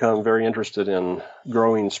both become very interested in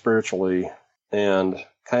growing spiritually and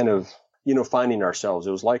kind of, you know, finding ourselves.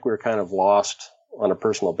 It was like we were kind of lost on a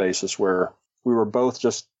personal basis where we were both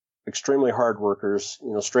just extremely hard workers,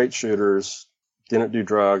 you know, straight shooters, didn't do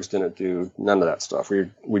drugs, didn't do none of that stuff.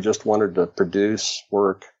 We just wanted to produce,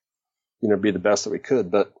 work, you know, be the best that we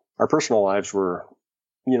could. But our personal lives were,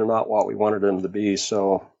 you know, not what we wanted them to be.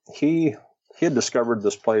 So he had discovered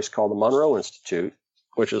this place called the Monroe Institute,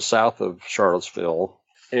 which is south of Charlottesville.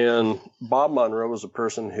 And Bob Monroe was a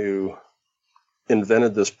person who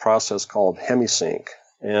invented this process called hemisync.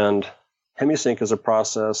 And hemisync is a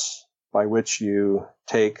process by which you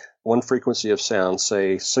take one frequency of sound,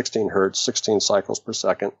 say 16 hertz, 16 cycles per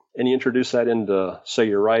second, and you introduce that into, say,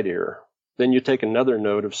 your right ear. Then you take another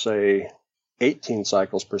note of, say, 18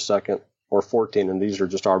 cycles per second or 14, and these are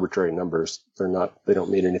just arbitrary numbers. They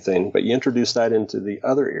don't mean anything, but you introduce that into the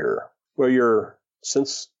other ear. Well,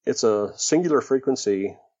 since it's a singular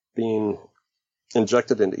frequency being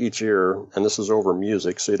injected into each ear, and this is over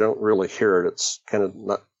music, so you don't really hear it. It's kind of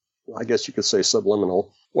not, I guess you could say,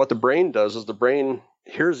 subliminal. What the brain does is the brain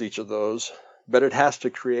hears each of those, but it has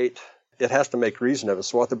to make reason of it.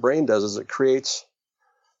 So what the brain does is it creates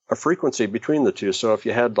a frequency between the two. So if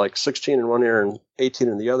you had like 16 in one ear and 18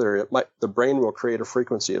 in the other, the brain will create a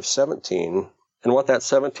frequency of 17. And what that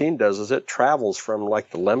 17 does is it travels from like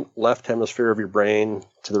the left hemisphere of your brain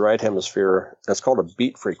to the right hemisphere. That's called a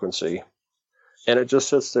beat frequency. And it just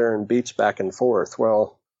sits there and beats back and forth.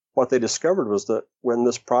 Well, what they discovered was that when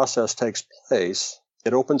this process takes place,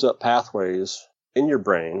 it opens up pathways in your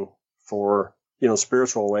brain for, you know,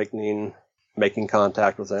 spiritual awakening, making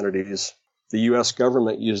contact with entities. The U.S.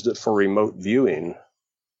 government used it for remote viewing.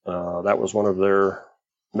 That was one of their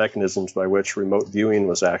mechanisms by which remote viewing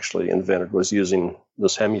was actually invented was using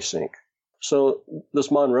this hemisync. So this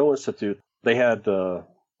Monroe Institute, they had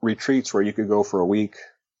retreats where you could go for a week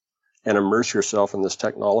and immerse yourself in this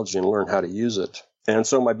technology and learn how to use it. And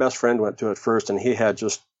so my best friend went to it first, and he had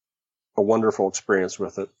just a wonderful experience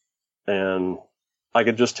with it. And I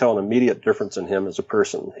could just tell an immediate difference in him as a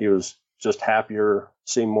person. He was just happier,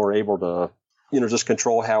 seemed more able to, just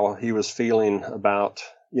control how he was feeling about,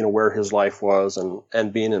 where his life was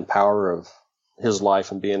and being in power of his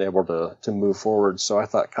life and being able to move forward. So I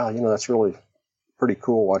thought, God, that's really pretty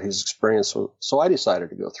cool what he's experienced. So I decided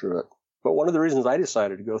to go through it. But one of the reasons I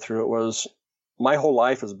decided to go through it was my whole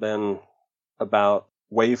life has been about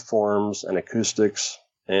waveforms and acoustics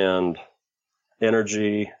and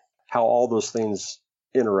energy, how all those things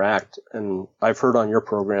interact. And I've heard on your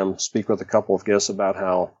program speak with a couple of guests about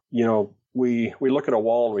how, we look at a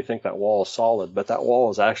wall and we think that wall is solid, but that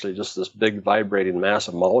wall is actually just this big vibrating mass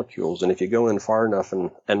of molecules. And if you go in far enough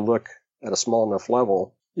and look at a small enough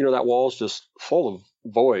level, that wall is just full of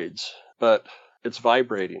voids, but it's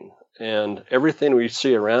vibrating. And everything we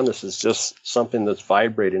see around us is just something that's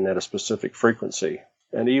vibrating at a specific frequency.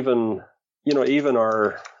 And even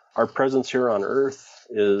our presence here on Earth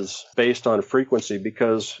is based on frequency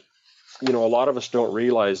because, a lot of us don't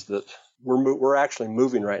realize that we're actually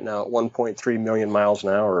moving right now at 1.3 million miles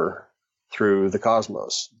an hour through the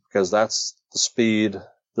cosmos, because that's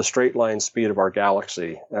the straight line speed of our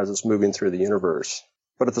galaxy as it's moving through the universe.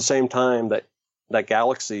 But at the same time, that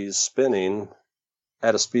galaxy is spinning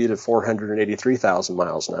at a speed of 483,000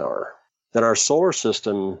 miles an hour. Then our solar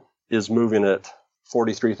system is moving at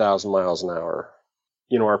 43,000 miles an hour.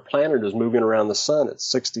 Our planet is moving around the sun at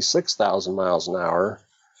 66,000 miles an hour.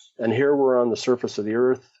 And here we're on the surface of the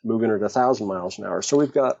Earth moving at 1,000 miles an hour. So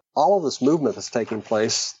we've got all of this movement that's taking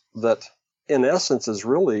place that, in essence, is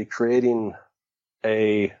really creating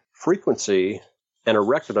a frequency and a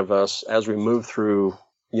record of us as we move through,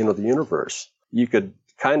 the universe. You could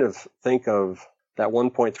kind of think of that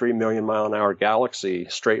 1.3 million mile an hour galaxy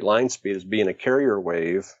straight line speed as being a carrier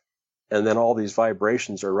wave. And then all these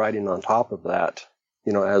vibrations are riding on top of that,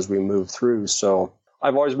 as we move through. So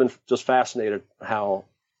I've always been just fascinated how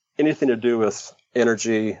anything to do with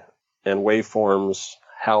energy and waveforms,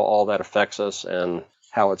 how all that affects us and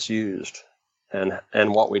how it's used and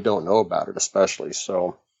what we don't know about it, especially.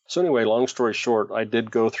 So anyway, long story short, I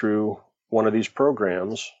did go through one of these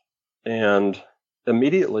programs and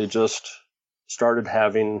immediately just started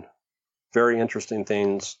having very interesting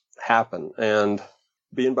things happen. And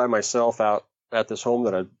being by myself out at this home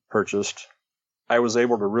that I purchased, I was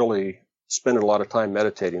able to really spend a lot of time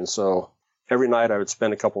meditating. So every night I would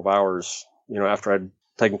spend a couple of hours, after I'd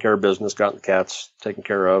taken care of business, gotten the cats taken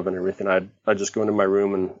care of and everything, I'd just go into my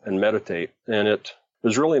room and meditate. And it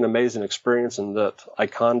was really an amazing experience in that I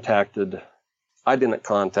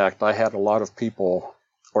had a lot of people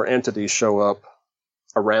or entities show up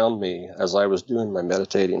around me as I was doing my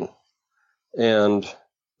meditating. And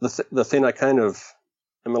the thing I kind of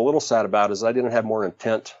am a little sad about is I didn't have more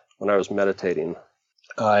intent when I was meditating.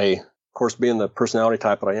 Of course, being the personality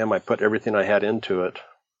type that I am, I put everything I had into it.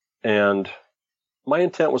 And my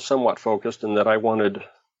intent was somewhat focused in that I wanted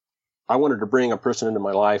to bring a person into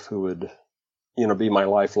my life who would, be my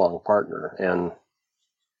lifelong partner.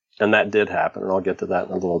 And that did happen, and I'll get to that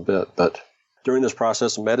in a little bit. But during this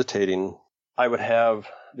process of meditating, I would have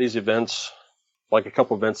these events, like a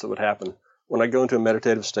couple events that would happen. When I go into a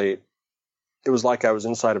meditative state, it was like I was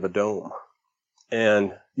inside of a dome.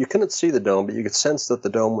 And you couldn't see the dome, but you could sense that the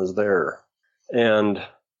dome was there. And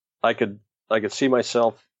I could see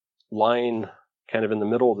myself lying kind of in the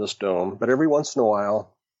middle of this dome. But every once in a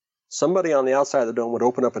while, somebody on the outside of the dome would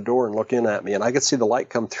open up a door and look in at me, and I could see the light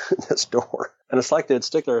come through this door. And it's like they'd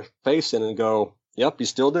stick their face in and go, "Yep, he's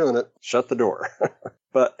still doing it. Shut the door."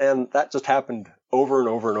 And that just happened over and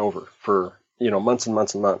over and over for, months and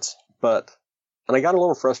months and months. And I got a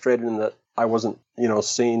little frustrated in that I wasn't,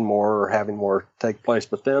 seeing more or having more take place.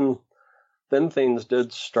 But then things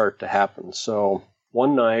did start to happen. So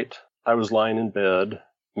one night I was lying in bed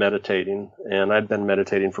meditating, and I'd been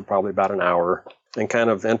meditating for probably about an hour and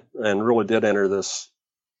and really did enter this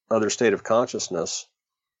other state of consciousness.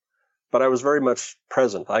 But I was very much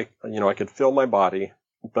present. I could feel my body,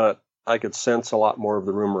 but I could sense a lot more of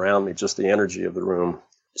the room around me, just the energy of the room.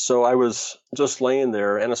 So I was just laying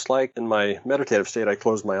there, and it's like in my meditative state, I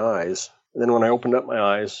closed my eyes. And then when I opened up my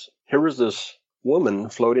eyes, here was this woman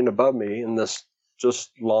floating above me in this just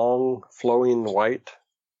long, flowing white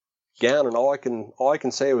gown. And all I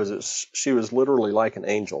can say was that she was literally like an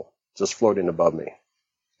angel, just floating above me.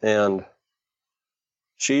 And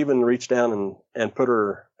she even reached down and put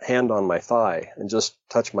her hand on my thigh and just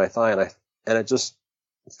touched my thigh, and it just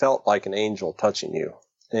felt like an angel touching you.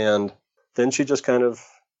 And then she just kind of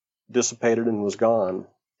dissipated and was gone.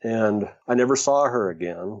 And I never saw her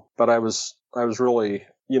again, but I was really,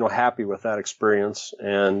 happy with that experience,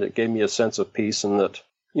 and it gave me a sense of peace, and that,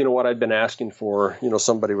 what I'd been asking for,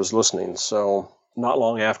 somebody was listening. So not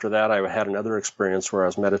long after that, I had another experience where I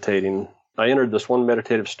was meditating. I entered this one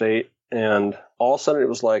meditative state, and all of a sudden it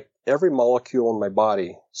was like every molecule in my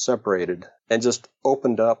body separated and just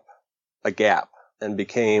opened up a gap and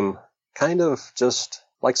became kind of just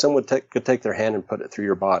like someone could take their hand and put it through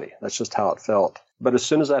your body. That's just how it felt. But as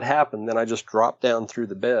soon as that happened, then I just dropped down through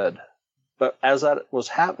the bed. But as that was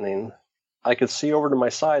happening, I could see over to my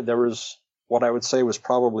side, there was what I would say was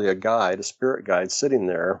probably a spirit guide sitting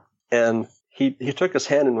there. And he took his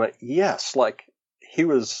hand and went, yes, like he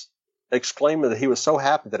was exclaiming that he was so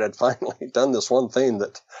happy that I'd finally done this one thing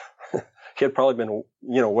that he had probably been,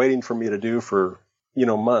 waiting for me to do for,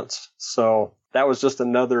 months. So that was just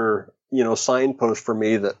another, signpost for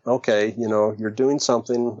me that, okay, you're doing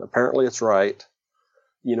something. Apparently it's right.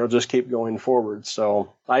 Just keep going forward.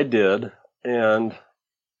 So I did. And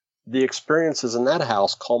the experiences in that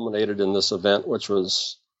house culminated in this event, which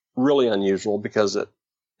was really unusual because it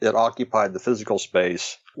occupied the physical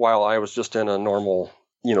space while I was just in a normal,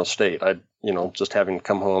 state. I, just having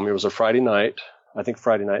come home. It was a Friday night. I think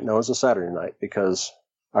Friday night. No, it was a Saturday night because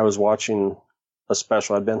I was watching a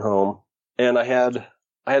special. I'd been home, and I had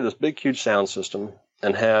this big, huge sound system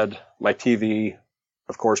and had my TV,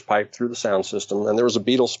 of course, piped through the sound system. And there was a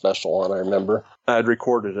Beatles special on, I remember. I had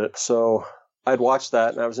recorded it. So I'd watched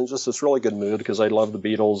that, and I was in just this really good mood because I love the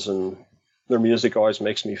Beatles, and their music always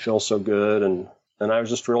makes me feel so good. And I was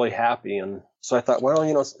just really happy. And so I thought, well,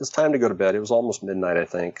 it's time to go to bed. It was almost midnight, I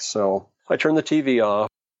think. So I turned the TV off,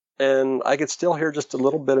 and I could still hear just a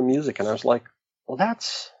little bit of music. And I was like, well,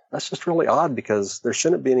 that's just really odd because there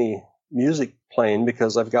shouldn't be any music playing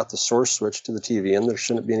because I've got the source switch to the TV, and there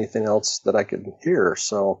shouldn't be anything else that I could hear.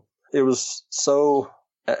 So it was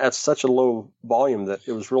at such a low volume that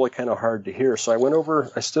it was really kind of hard to hear. So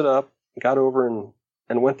I stood up, got over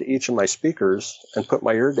and went to each of my speakers and put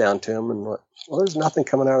my ear down to them and went, well, there's nothing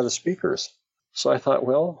coming out of the speakers. So I thought,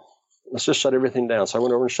 well, let's just shut everything down. So I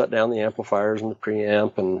went over and shut down the amplifiers and the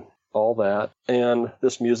preamp and all that. And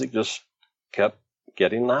this music just kept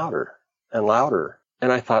getting louder and louder.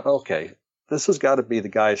 And I thought, okay, this has got to be the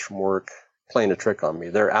guys from work playing a trick on me.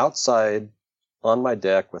 They're outside on my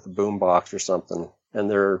deck with a boom box or something, and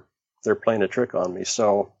they're playing a trick on me.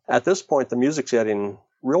 So at this point, the music's getting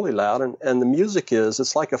really loud, and the music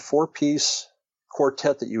it's like a 4-piece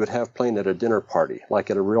quartet that you would have playing at a dinner party, like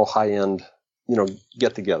at a real high-end,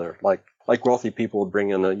 get together, like wealthy people would bring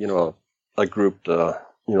in a group to,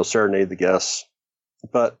 serenade the guests.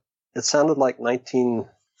 But it sounded like 1930s,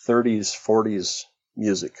 40s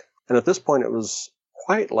music. And at this point, it was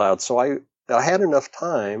quite loud. So I had enough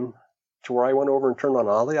time to where I went over and turned on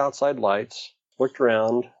all the outside lights, looked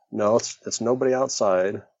around. No, it's nobody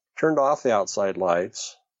outside. Turned off the outside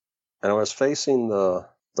lights, and I was facing the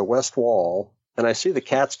west wall, and I see the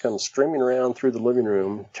cats come streaming around through the living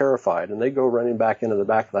room, terrified, and they go running back into the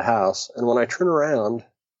back of the house. And when I turn around,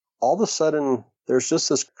 all of a sudden, there's just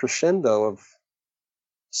this crescendo of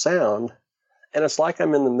sound, and it's like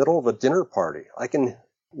I'm in the middle of a dinner party. I can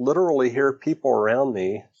literally hear people around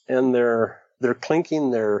me, and they're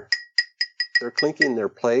clinking their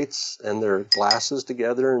plates and their glasses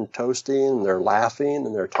together and toasting, and they're laughing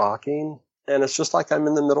and they're talking. And it's just like I'm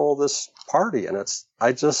in the middle of this party. And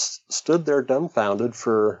I just stood there dumbfounded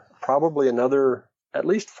for probably another at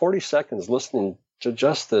least 40 seconds listening to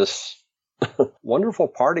just this wonderful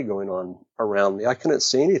party going on around me. I couldn't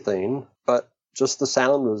see anything, but just the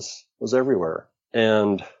sound was everywhere.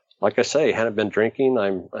 And like I say, hadn't been drinking.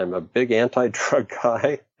 I'm a big anti-drug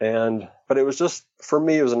guy, but it was just, for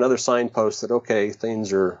me, it was another signpost that, okay,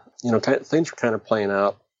 things are kind of playing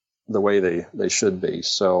out the way they should be.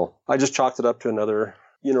 So I just chalked it up to another,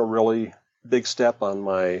 really big step on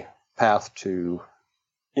my path to,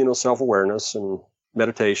 self-awareness and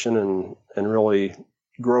meditation and really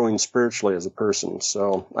growing spiritually as a person.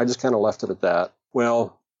 So I just kind of left it at that.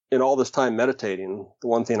 Well, in all this time meditating, the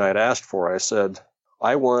one thing I had asked for, I said,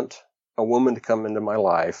 I want a woman to come into my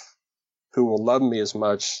life who will love me as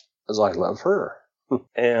much as I love her.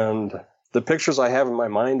 And the pictures I have in my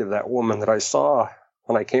mind of that woman that I saw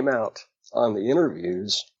when I came out on the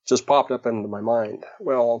interviews just popped up into my mind.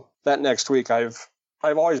 Well, that next week, I've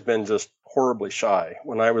always been just horribly shy.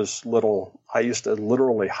 When I was little, I used to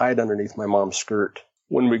literally hide underneath my mom's skirt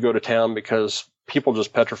when we go to town because people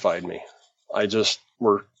just petrified me. I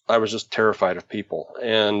I was just terrified of people.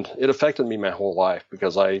 And it affected me my whole life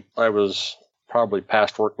because I was probably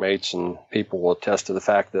past workmates, and people will attest to the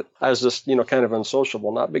fact that I was just, kind of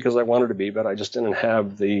unsociable, not because I wanted to be, but I just didn't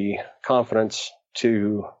have the confidence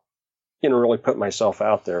to, really put myself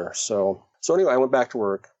out there. So anyway, I went back to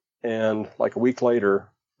work, and like a week later,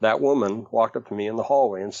 that woman walked up to me in the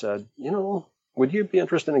hallway and said, would you be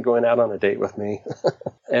interested in going out on a date with me?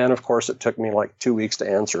 And of course, it took me like 2 weeks to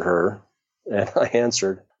answer her. And I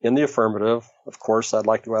answered in the affirmative. Of course, I'd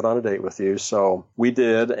like to go out on a date with you. So we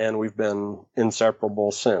did, and we've been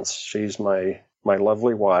inseparable since. She's my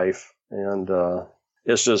lovely wife, and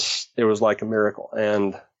it was like a miracle.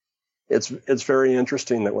 And it's very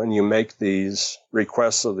interesting that when you make these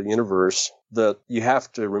requests of the universe, that you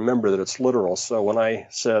have to remember that it's literal. So when I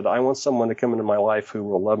said, I want someone to come into my life who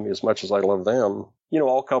will love me as much as I love them,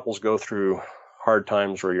 all couples go through hard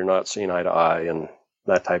times where you're not seeing eye to eye and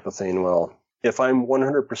that type of thing. Well, if I'm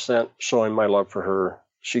 100% showing my love for her,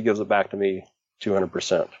 she gives it back to me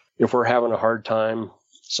 200%. If we're having a hard time,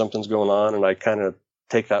 something's going on, and I kind of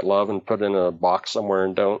take that love and put it in a box somewhere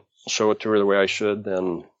and don't show it to her the way I should,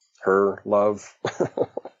 then her love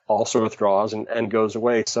also withdraws and goes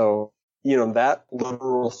away. So, that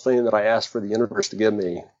literal thing that I asked for the universe to give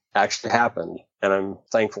me actually happened, and I'm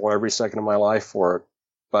thankful every second of my life for it.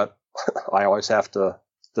 But I always have to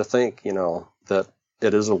think, that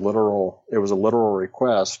it was a literal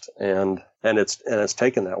request, and it's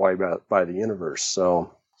taken that way by the universe.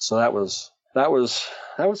 So that was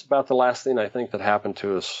about the last thing I think that happened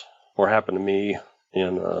to us, or happened to me,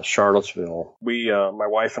 in Charlottesville. My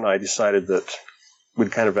wife and I decided that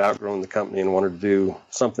we'd kind of outgrown the company and wanted to do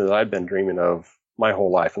something that I'd been dreaming of my whole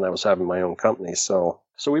life, and that was having my own company. So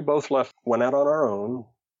we both went out on our own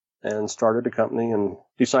and started a company, and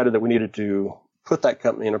decided that we needed to put that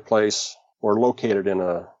company in a place, or locate it in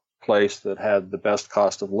a place that had the best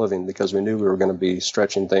cost of living, because we knew we were going to be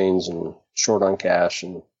stretching things and short on cash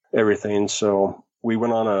and everything. So we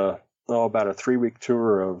went on about a 3-week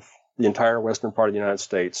tour of the entire western part of the United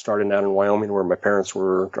States, starting out in Wyoming, where my parents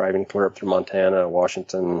were, driving clear up through Montana,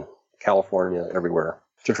 Washington, California, everywhere,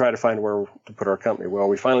 to try to find where to put our company. Well,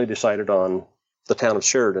 we finally decided on the town of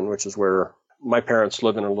Sheridan, which is where my parents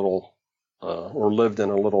lived in a little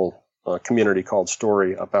community called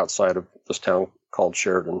Story, up outside of this town called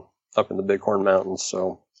Sheridan, up in the Bighorn Mountains.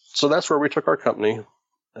 So that's where we took our company.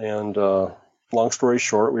 And long story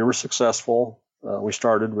short, we were successful. We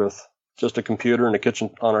started with just a computer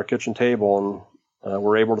and on our kitchen table, and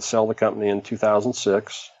were able to sell the company in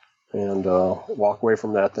 2006 and walk away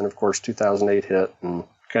from that. Then, of course, 2008 hit and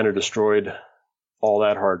kind of destroyed all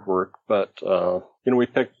that hard work. But we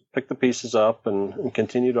picked the pieces up and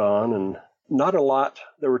continued on, and not a lot.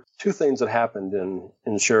 There were 2 things that happened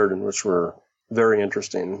in Sheridan, which were very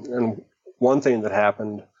interesting. And one thing that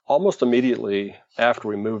happened almost immediately after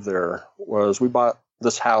we moved there was we bought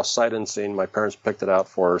this house sight unseen. My parents picked it out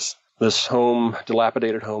for us. This home,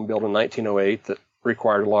 dilapidated home, built in 1908, that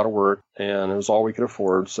required a lot of work, and it was all we could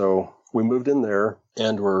afford. So we moved in there,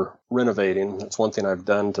 and we're renovating. That's one thing I've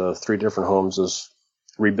done to 3 different homes, is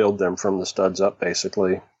rebuild them from the studs up,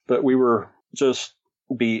 basically. But we were just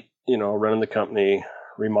beat, running the company,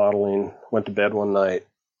 remodeling, went to bed one night.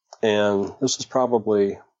 And this was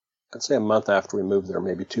probably, I'd say, a month after we moved there,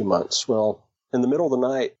 maybe 2 months. Well, in the middle of the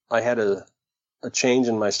night, I had a change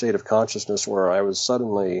in my state of consciousness where I was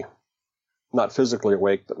suddenly not physically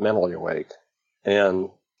awake, but mentally awake, and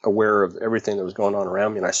aware of everything that was going on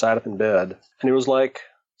around me. And I sat up in bed, and it was like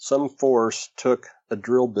some force took a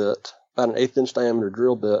drill bit, about an 1/8-inch diameter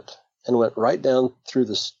drill bit, and went straight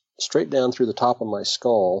down through the top of my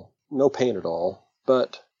skull. No pain at all,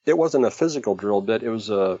 but it wasn't a physical drill bit. It was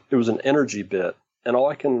an energy bit. And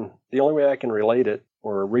the only way I can relate it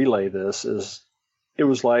or relay this is it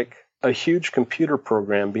was like a huge computer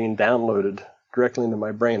program being downloaded directly into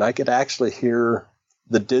my brain. I could actually hear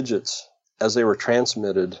the digits as they were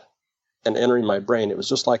transmitted and entering my brain. It was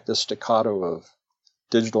just like this staccato of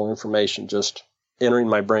digital information just entering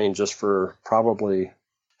my brain just for probably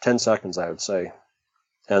 10 seconds, I would say.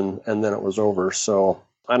 And then it was over. So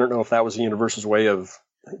I don't know if that was the universe's way of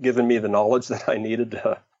giving me the knowledge that I needed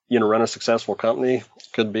to, run a successful company.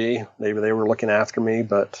 Could be. Maybe they were looking after me,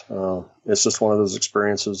 but it's just one of those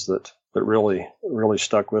experiences that really, really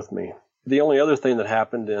stuck with me. The only other thing that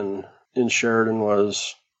happened in Sheridan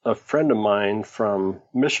was a friend of mine from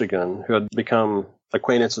Michigan, who had become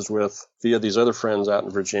acquaintances with via these other friends out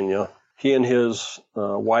in Virginia. He and his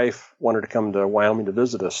wife wanted to come to Wyoming to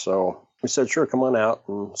visit us, so we said, sure, come on out.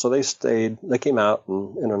 And so they came out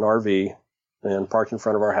in an RV and parked in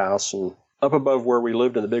front of our house. And up above where we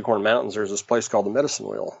lived in the Bighorn Mountains, there's this place called the Medicine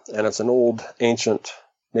Wheel. And it's an old, ancient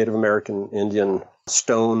Native American Indian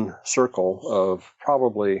stone circle of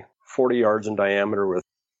probably 40 yards in diameter with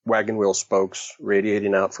wagon wheel spokes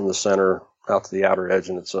radiating out from the center out to the outer edge.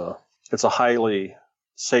 And it's a highly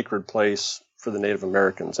sacred place for the Native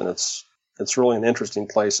Americans. And it's really an interesting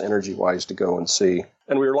place energy-wise to go and see.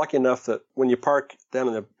 And we were lucky enough that when you park down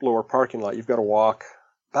in the lower parking lot, you've got to walk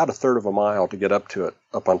about a third of a mile to get up to it,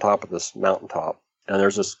 up on top of this mountaintop. And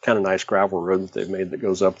there's this kind of nice gravel road that they've made that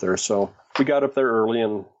goes up there. So we got up there early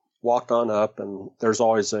and walked on up, and there's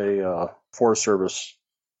always a Forest Service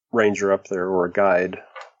ranger up there or a guide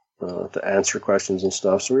to answer questions and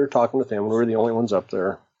stuff. So we were talking with him, and we were the only ones up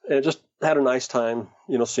there. And just had a nice time,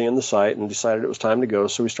 seeing the site, and decided it was time to go.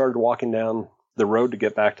 So we started walking down the road to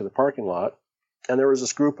get back to the parking lot. And there was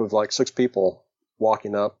this group of like 6 people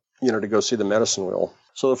walking up, to go see the medicine wheel.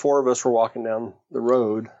 So the 4 of us were walking down the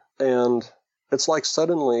road, and it's like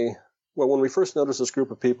suddenly, when we first noticed this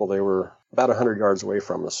group of people, they were about 100 yards away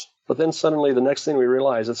from us. But then suddenly the next thing we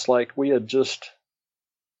realized, it's like we had just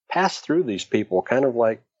passed through these people, kind of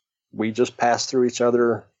like we just passed through each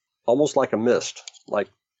other, almost like a mist, like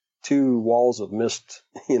 2 walls of mist,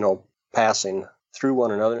 passing through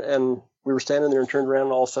one another. And we were standing there and turned around,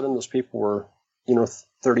 and all of a sudden those people were,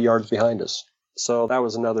 30 yards behind us. So that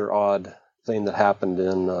was another odd thing that happened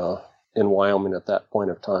in Wyoming at that point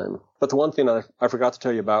of time. But the one thing I forgot to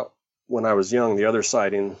tell you about when I was young, the other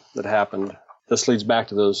sighting that happened, this leads back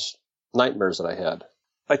to those nightmares that I had.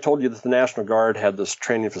 I told you that the National Guard had this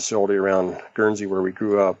training facility around Guernsey where we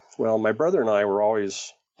grew up. Well, my brother and I were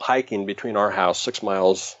always hiking between our house 6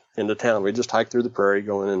 miles into town. We just hiked through the prairie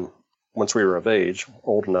going in once we were of age,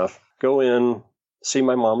 old enough. Go in, see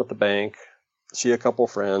my mom at the bank, see a couple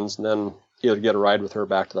friends, and then either get a ride with her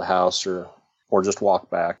back to the house or just walk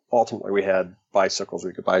back. Ultimately, we had bicycles.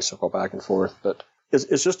 We could bicycle back and forth. But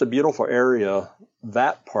it's just a beautiful area,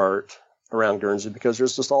 that part around Guernsey, because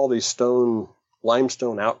there's just all these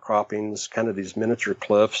limestone outcroppings, kind of these miniature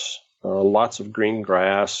cliffs, lots of green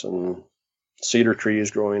grass and cedar trees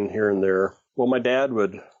growing here and there. Well, my dad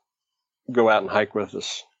would go out and hike with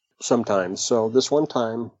us sometimes. So this one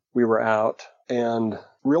time we were out, and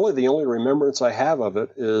really the only remembrance I have of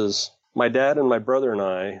it is my dad and my brother and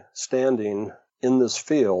I standing in this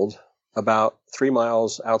field about 3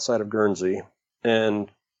 miles outside of Guernsey. And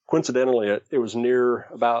coincidentally, it was near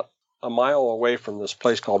about a mile away from this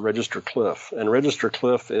place called Register Cliff. And Register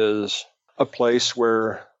Cliff is a place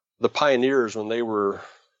where the pioneers, when they were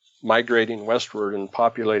migrating westward and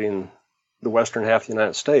populating the western half of the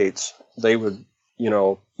United States, they would,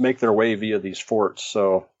 make their way via these forts.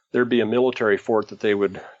 So there'd be a military fort that they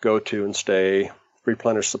would go to and stay,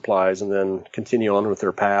 replenish supplies, and then continue on with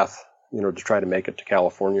their path, to try to make it to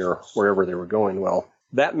California or wherever they were going. Well,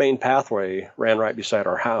 that main pathway ran right beside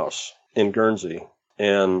our house in Guernsey,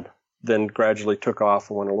 and then gradually took off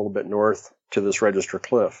and went a little bit north to this Register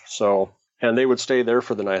Cliff. And they would stay there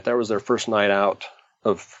for the night. That was their first night out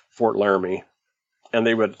of Fort Laramie. And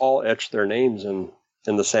they would all etch their names in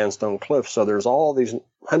the sandstone cliff. So there's all these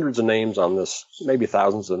hundreds of names on this, maybe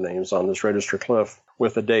thousands of names on this Register Cliff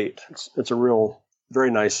with a date. It's a real, very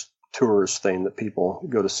nice tourist thing that people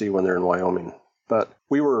go to see when they're in Wyoming. But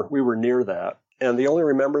we were near that. And the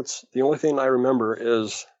only thing I remember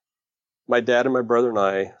is my dad and my brother and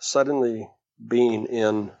I suddenly being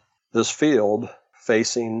in this field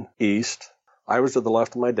facing east. I was to the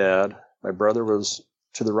left of my dad. My brother was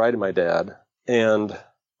to the right of my dad. And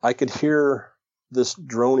I could hear this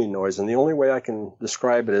droning noise. And the only way I can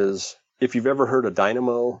describe it is, if you've ever heard a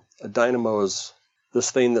dynamo is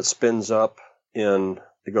this thing that spins up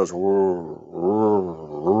it goes,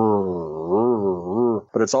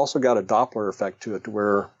 but it's also got a Doppler effect to it, to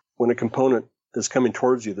where when a component is coming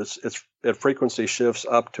towards you, its frequency shifts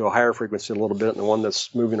up to a higher frequency a little bit, and the one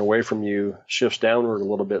that's moving away from you shifts downward a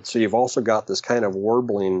little bit. So you've also got this kind of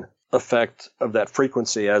warbling effect of that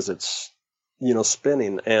frequency as it's,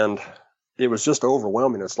 spinning. And it was just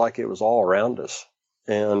overwhelming. It's like it was all around us.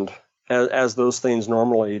 And as those things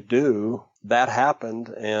normally do, that happened.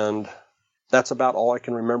 And that's about all I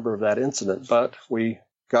can remember of that incident. But we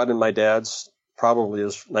got in my dad's, probably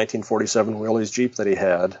his 1947 Willys Jeep that he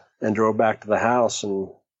had, and drove back to the house. And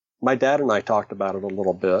my dad and I talked about it a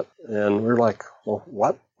little bit. And we were like, well,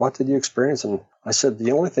 what did you experience? And I said,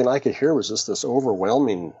 the only thing I could hear was just this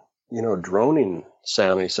overwhelming, droning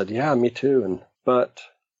sound. And he said, yeah, me too. But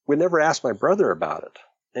we never asked my brother about it.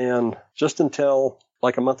 And just until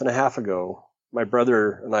like a month and a half ago, my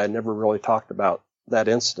brother and I had never really talked about that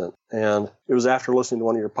incident. And it was after listening to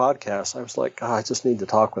one of your podcasts, I was like, I just need to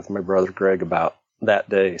talk with my brother Greg about that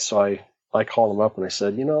day. So I called him up and I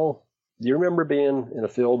said, do you remember being in a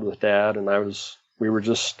field with Dad? And we were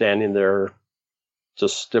just standing there,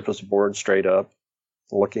 just stiff as a board, straight up,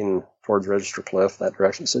 looking towards Register Cliff, that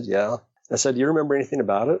direction. He said, yeah. I said, do you remember anything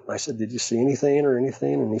about it? I said, did you see anything or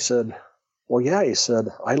anything? And he said, well, yeah. He said,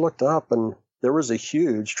 I looked up and there was a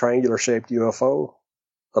huge triangular-shaped UFO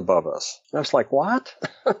above us. And I was like, what?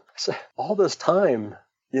 I said, all this time,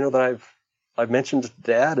 that I've mentioned to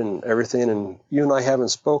Dad and everything, and you and I haven't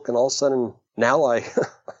spoken. All of a sudden, now I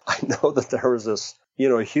know that there was this,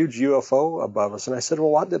 a huge UFO above us. And I said,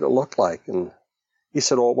 well, what did it look like? And he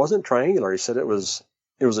said, well, it wasn't triangular. He said it was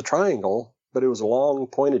a triangle, but it was a long,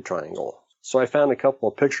 pointed triangle. So I found a couple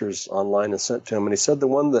of pictures online and sent to him, and he said the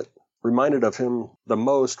one that reminded of him the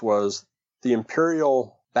most was the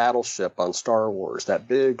Imperial battleship on Star Wars, that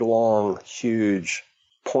big, long, huge,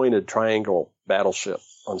 pointed triangle battleship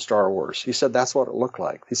on Star Wars. He said that's what it looked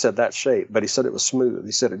like. He said that shape, but he said it was smooth.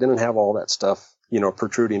 He said it didn't have all that stuff,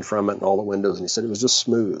 protruding from it and all the windows, and he said it was just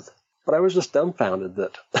smooth. But I was just dumbfounded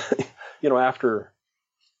that, after,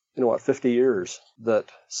 50 years, that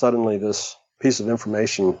suddenly this piece of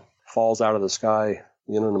information falls out of the sky,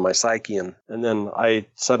 into my psyche, and then I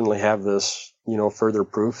suddenly have this, further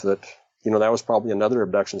proof that, that was probably another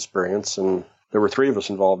abduction experience, and there were 3 of us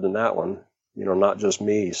involved in that one, not just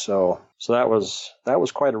me. So that was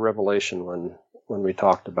quite a revelation when we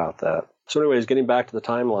talked about that. So anyways, getting back to the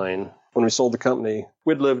timeline, when we sold the company,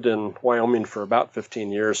 we'd lived in Wyoming for about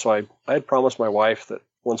 15 years. So I had promised my wife that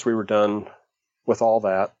once we were done with all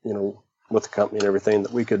that, with the company and everything,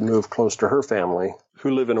 that we could move close to her family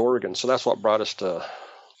who live in Oregon. So that's what brought us to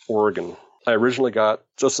Oregon. I originally got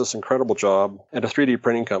just this incredible job at a 3D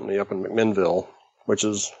printing company up in McMinnville, which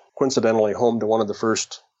is coincidentally home to one of the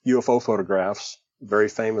first UFO photographs, a very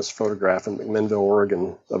famous photograph in McMinnville,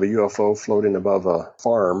 Oregon, of a UFO floating above a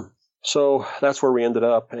farm. So that's where we ended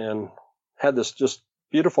up, and had this just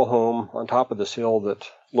beautiful home on top of this hill that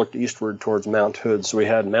looked eastward towards Mount Hood. So we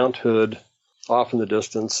had Mount Hood off in the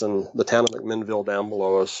distance and the town of McMinnville down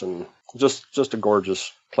below us, and just a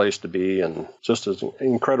gorgeous place to be, and just an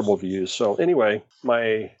incredible views. So anyway,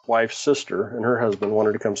 my wife's sister and her husband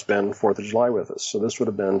wanted to come spend 4th of July with us. So this would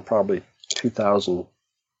have been probably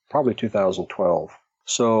 2012.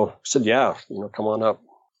 So I said, yeah, come on up.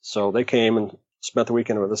 So they came and spent the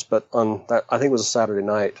weekend with us, but on that, I think it was a Saturday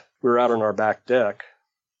night, we were out on our back deck,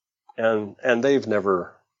 and they've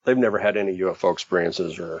never had any UFO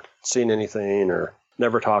experiences or seen anything or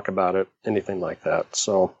never talk about it, anything like that.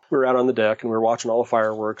 So we were out on the deck and we were watching all the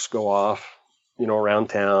fireworks go off, around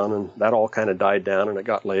town, and that all kind of died down, and it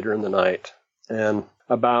got later in the night. And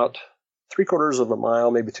about 3/4 of a mile,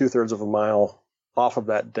 maybe 2/3 of a mile off of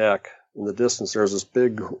that deck in the distance, there's this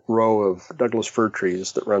big row of Douglas fir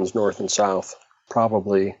trees that runs north and south,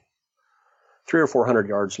 probably 300 or 400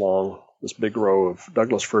 yards long, this big row of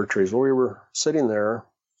Douglas fir trees. Well, we were sitting there,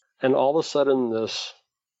 and all of a sudden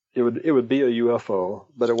it would be a UFO,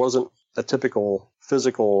 but it wasn't a typical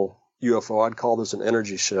physical UFO. I'd call this an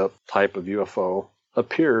energy ship type of UFO,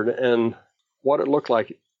 appeared, and what it looked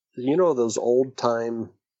like, those old-time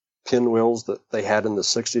pinwheels that they had in the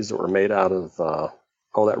 60s that were made out of,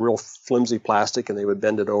 that real flimsy plastic, and they would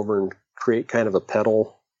bend it over and create kind of a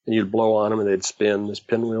pedal, and you'd blow on them and they'd spin, these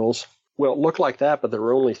pinwheels. Well, it looked like that, but there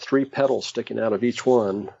were only 3 pedals sticking out of each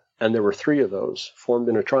one, and there were 3 of those formed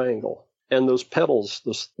in a triangle. And those pedals,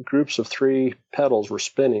 those groups of 3 pedals were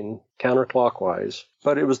spinning counterclockwise,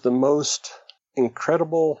 but it was the most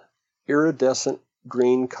incredible iridescent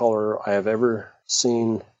green color I have ever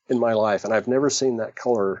seen in my life, and I've never seen that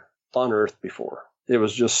color on Earth before. It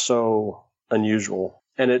was just so unusual,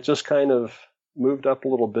 and it just kind of moved up a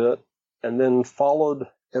little bit, and then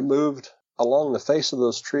it moved along the face of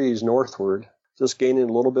those trees northward, just gaining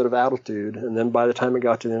a little bit of altitude, and then by the time it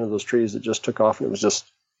got to the end of those trees, it just took off, and it was just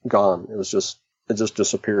gone. It just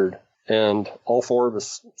disappeared. And all 4 of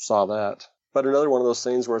us saw that. But another one of those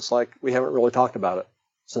things where it's like, we haven't really talked about it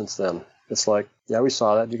since then. It's like, yeah, we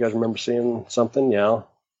saw that. Do you guys remember seeing something? Yeah.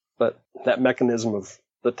 But that mechanism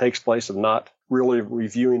that takes place of not really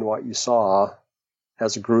reviewing what you saw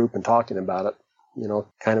as a group and talking about it,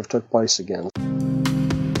 kind of took place again.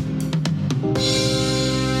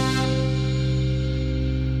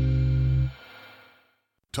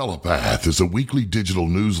 Telepath is a weekly digital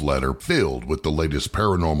newsletter filled with the latest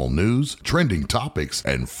paranormal news, trending topics,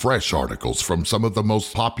 and fresh articles from some of the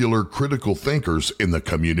most popular critical thinkers in the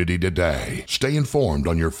community today. Stay informed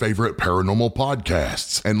on your favorite paranormal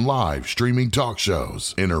podcasts and live streaming talk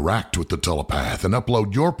shows. Interact with the Telepath and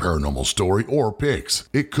upload your paranormal story or pics.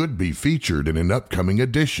 It could be featured in an upcoming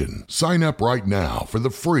edition. Sign up right now for the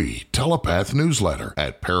free Telepath newsletter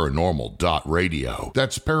at paranormal.radio.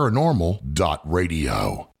 That's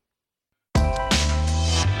paranormal.radio.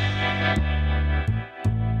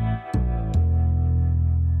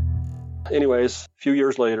 anyways, a few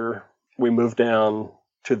years later, we moved down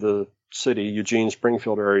to the city, Eugene,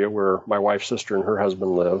 Springfield area, where my wife's sister and her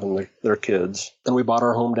husband live and their kids. And we bought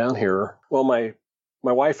our home down here. Well, my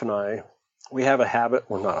wife and I, we have a habit,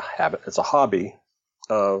 well, not a habit, it's a hobby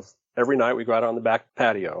of every night we go out on the back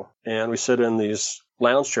patio and we sit in these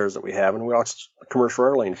lounge chairs that we have and we watch commercial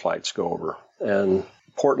airline flights go over. And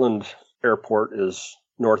Portland Airport is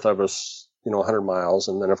north of us, 100 miles.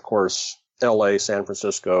 And then, of course, LA, San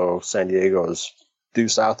Francisco, San Diego is due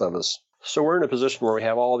south of us. So we're in a position where we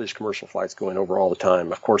have all these commercial flights going over all the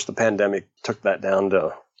time. Of course, the pandemic took that down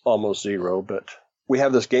to almost zero, but we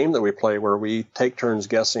have this game that we play where we take turns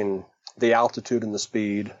guessing the altitude and the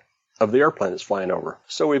speed of the airplane that's flying over.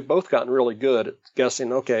 So we've both gotten really good at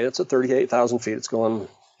guessing, okay, it's at 38,000 feet. It's going,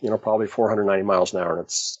 probably 490 miles an hour, and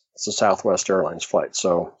it's a Southwest Airlines flight.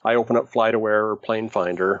 So I open up FlightAware or Plane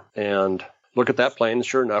Finder and look at that plane. And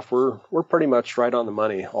sure enough, we're pretty much right on the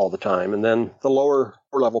money all the time. And then the lower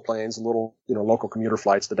level planes, the little, local commuter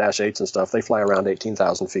flights, the Dash 8s and stuff, they fly around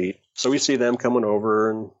 18,000 feet. So we see them coming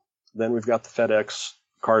over, and then we've got the FedEx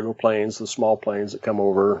cargo planes, the small planes that come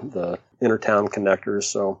over, the intertown connectors.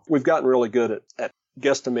 So we've gotten really good at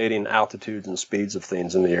guesstimating altitudes and speeds of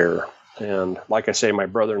things in the air. And like I say, my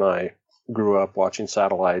brother and I grew up watching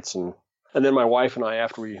satellites, and then my wife and I,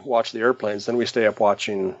 after we watch the airplanes, then we stay up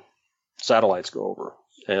watching satellites go over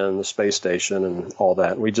and the space station and all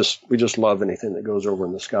that. We just love anything that goes over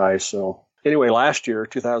in the sky. So anyway, last year,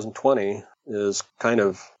 2020, is kind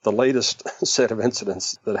of the latest set of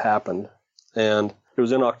incidents that happened. And it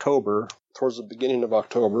was in October, towards the beginning of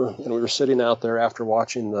October, and we were sitting out there after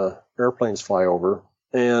watching the airplanes fly over,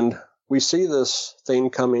 and we see this thing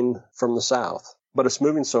coming from the south, but it's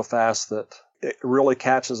moving so fast that it really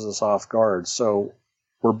catches us off guard. So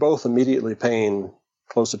we're both immediately paying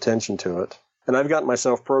close attention to it. And I've gotten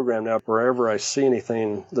myself programmed now, wherever I see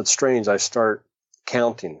anything that's strange, I start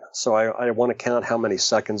counting. So I want to count how many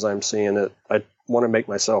seconds I'm seeing it. I want to make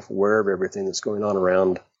myself aware of everything that's going on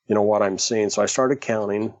around, what I'm seeing. So I started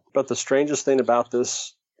counting. But the strangest thing about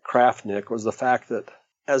this craft, Nick, was the fact that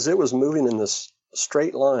as it was moving in this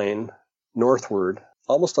straight line northward,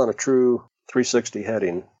 almost on a true 360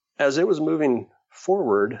 heading, as it was moving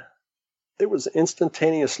forward, it was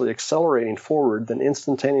instantaneously accelerating forward, then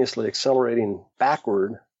instantaneously accelerating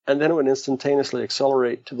backward, and then it would instantaneously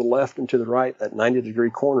accelerate to the left and to the right at 90-degree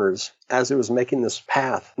corners as it was making this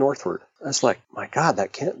path northward. I was like, my God,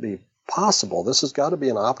 that can't be possible. This has got to be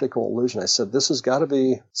an optical illusion. I said, this has got to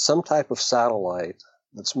be some type of satellite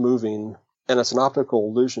that's moving, and it's an optical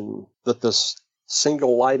illusion that this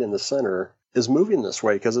single light in the center is moving this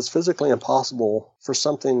way, because it's physically impossible for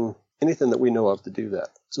anything that we know of to do that.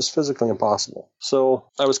 It's just physically impossible. So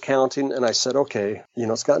I was counting, and I said, okay,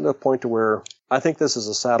 it's gotten to a point to where I think this is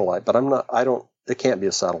a satellite, but it can't be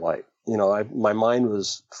a satellite. My mind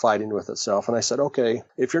was fighting with itself, and I said, okay,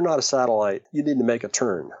 if you're not a satellite, you need to make a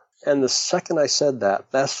turn. And the second I said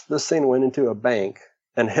that, this thing went into a bank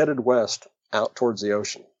and headed west out towards the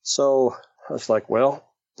ocean. So I was like, well,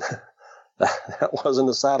 that wasn't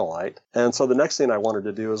a satellite. And so the next thing I wanted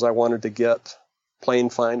to do is I wanted to get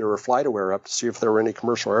Plane Finder or FlightAware up to see if there were any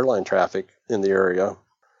commercial airline traffic in the area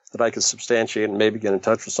that I could substantiate and maybe get in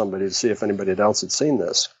touch with somebody to see if anybody else had seen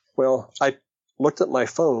this. Well, I looked at my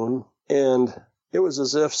phone, and it was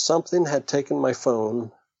as if something had taken my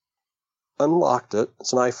phone, unlocked it,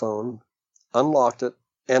 it's an iPhone, unlocked it,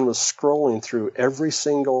 and was scrolling through every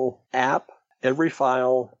single app, every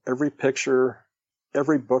file, every picture,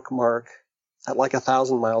 every bookmark at like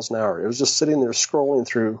 1,000 miles an hour. It was just sitting there scrolling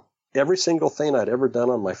through every single thing I'd ever done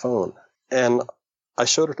on my phone. And I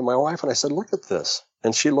showed it to my wife, and I said, look at this.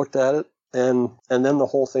 And she looked at it, and then the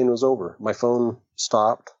whole thing was over. My phone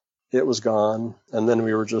stopped. It was gone. And then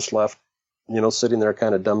we were just left, sitting there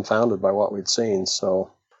kind of dumbfounded by what we'd seen.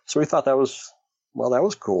 So we thought that was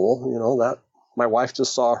cool. That my wife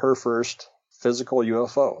just saw her first physical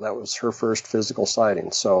UFO. That was her first physical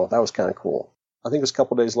sighting. So that was kind of cool. I think it was a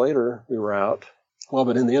couple days later we were out. Well,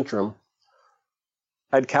 but in the interim,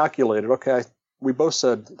 I'd calculated, okay, we both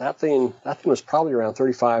said that thing was probably around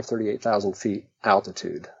 38,000 feet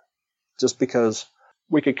altitude, just because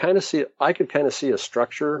we could kind of see it. I could kind of see a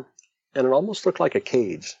structure, and it almost looked like a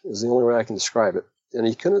cage is the only way I can describe it. And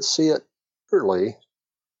you couldn't see it clearly,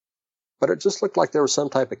 but it just looked like there was some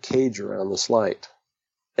type of cage around this light.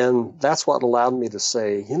 And that's what allowed me to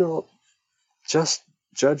say, just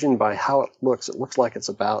judging by how it looks like it's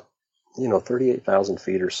about, 38,000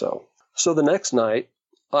 feet or so. So the next night,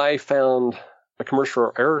 I found a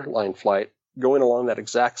commercial airline flight going along that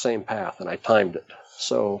exact same path, and I timed it.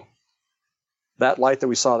 So that light that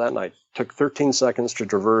we saw that night took 13 seconds to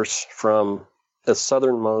traverse from its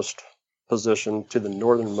southernmost position to the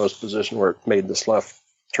northernmost position where it made this left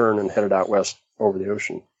turn and headed out west over the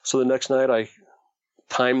ocean. So the next night I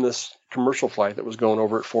timed this commercial flight that was going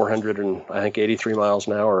over at 483 miles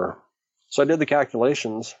an hour. So I did the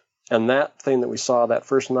calculations, and that thing that we saw that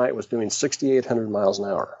first night was doing 6,800 miles an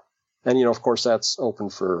hour. And, of course, that's open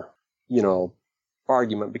for,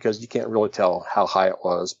 argument because you can't really tell how high it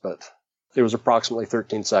was, but it was approximately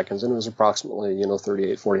 13 seconds, and it was approximately,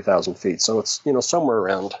 40,000 feet. So it's, somewhere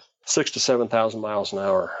around 6,000 to 7,000 miles an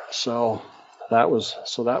hour. So that was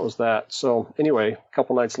that. So anyway, a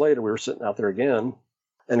couple nights later, we were sitting out there again,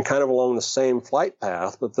 and kind of along the same flight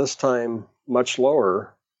path, but this time much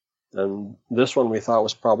lower. And this one we thought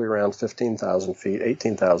was probably around 15,000 feet,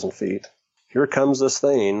 18,000 feet. Here comes this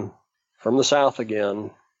thing from the south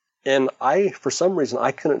again. And for some reason,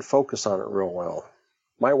 I couldn't focus on it real well.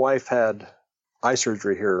 My wife had eye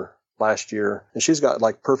surgery here last year, and she's got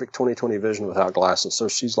like perfect 20/20 vision without glasses. So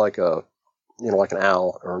she's like like an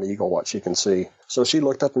owl or an eagle, what she can see. So she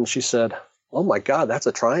looked up and she said, "Oh my God, that's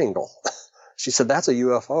a triangle." She said, "That's a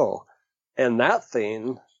UFO." And that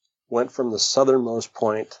thing went from the southernmost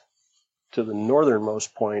point to the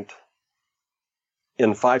northernmost point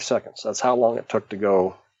in 5 seconds. That's how long it took to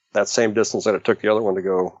go that same distance that it took the other one to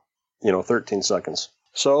go, 13 seconds.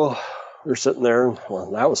 So we're sitting there, and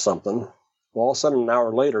well, that was something. Well, all of a sudden, an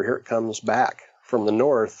hour later, here it comes back from the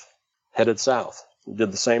north, headed south. It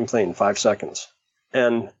did the same thing, 5 seconds.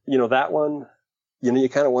 And, that one, you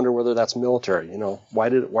kind of wonder whether that's military. Why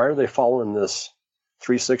are they following this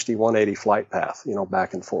 360, 180 flight path,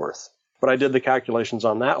 back and forth? But I did the calculations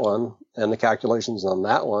on that one, and the calculations on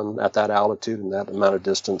that one at that altitude and that amount of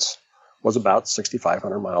distance was about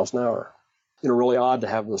 6,500 miles an hour. Really odd to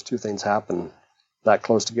have those two things happen that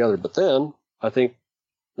close together. But then I think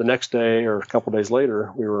the next day or a couple days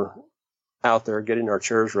later, we were out there getting our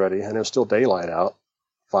chairs ready, and it was still daylight out,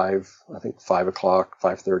 5 o'clock,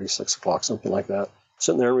 5:30, 6 o'clock, something like that.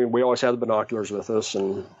 Sitting there, we always had the binoculars with us,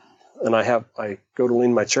 and I go to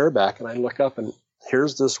lean my chair back, and I look up, and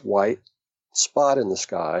here's this white spot in the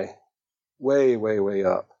sky, way, way, way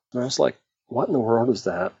up. And I was like, what in the world is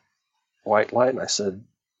that white light? And I said,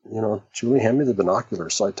 Julie, hand me the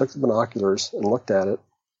binoculars. So I took the binoculars and looked at it.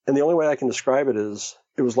 And the only way I can describe it is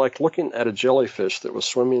it was like looking at a jellyfish that was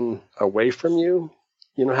swimming away from you.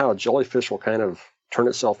 You know how a jellyfish will kind of turn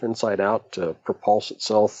itself inside out to propulse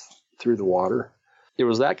itself through the water? It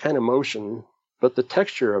was that kind of motion, but the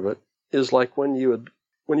texture of it is like when you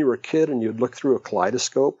were a kid and you'd look through a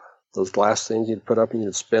kaleidoscope, those glass things you'd put up and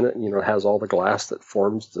you'd spin it, and, it has all the glass that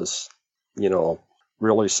forms this,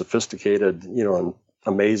 really sophisticated, and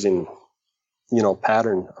amazing,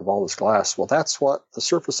 pattern of all this glass. Well, that's what the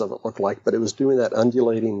surface of it looked like, but it was doing that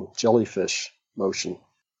undulating jellyfish motion.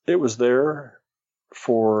 It was there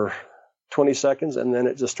for 20 seconds, and then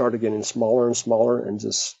it just started getting smaller and smaller and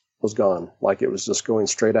just was gone. Like it was just going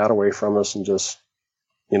straight out away from us and just,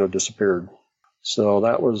 disappeared. So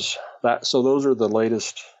that was that. So those are the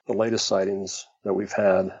latest sightings that we've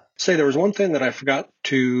had. Say, there was one thing that I forgot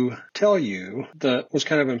to tell you that was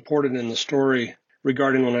kind of important in the story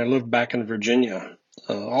regarding when I lived back in Virginia.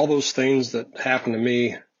 All those things that happened to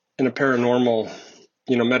me in a paranormal,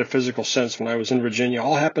 metaphysical sense when I was in Virginia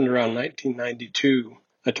all happened around 1992.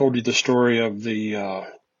 I told you the story of the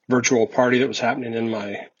virtual party that was happening in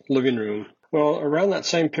my living room. Well, around that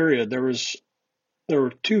same period, there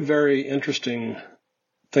were two very interesting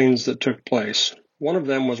things that took place. One of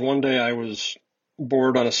them was one day I was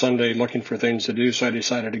bored on a Sunday looking for things to do, so I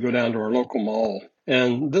decided to go down to our local mall.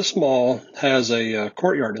 And this mall has a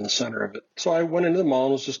courtyard in the center of it. So I went into the mall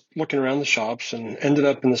and was just looking around the shops and ended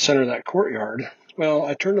up in the center of that courtyard. Well,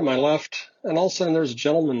 I turned to my left, and all of a sudden there was a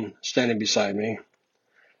gentleman standing beside me.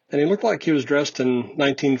 And he looked like he was dressed in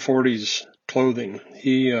 1940s clothing.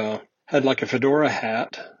 He had like a fedora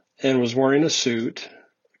hat and was wearing a suit,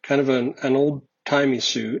 kind of an old-timey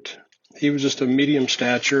suit. He was just a medium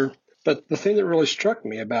stature. But the thing that really struck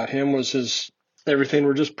me about him was everything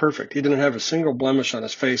were just perfect. He didn't have a single blemish on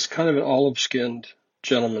his face, kind of an olive-skinned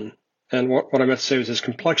gentleman. And what I meant to say was his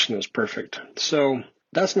complexion was perfect. So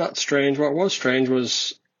that's not strange. What was strange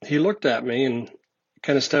was he looked at me and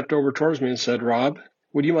kind of stepped over towards me and said, "Rob,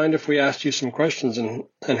 would you mind if we asked you some questions and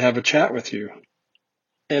have a chat with you?"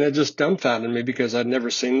 And it just dumbfounded me because I'd never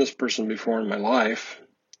seen this person before in my life.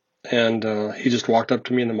 And he just walked up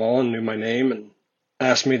to me in the mall and knew my name and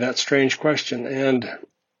asked me that strange question. And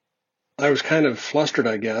I was kind of flustered,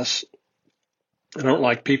 I guess. I don't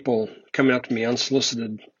like people coming up to me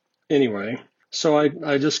unsolicited anyway. So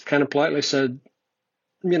I just kind of politely said,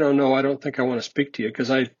 no, I don't think I want to speak to you,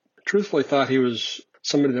 because I truthfully thought he was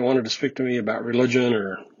somebody that wanted to speak to me about religion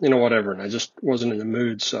or, whatever. And I just wasn't in the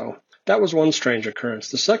mood. So that was one strange occurrence.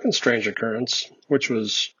 The second strange occurrence, which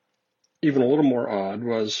was even a little more odd,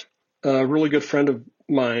 was a really good friend of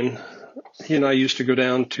mine. He and I used to go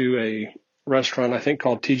down to a restaurant, I think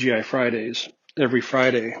called TGI Fridays, every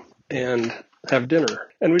Friday and have dinner.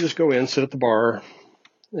 And we just go in, sit at the bar,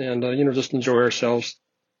 and, just enjoy ourselves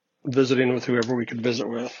visiting with whoever we could visit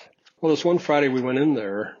with. Well, this one Friday we went in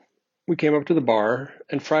there, we came up to the bar,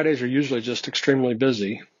 and Fridays are usually just extremely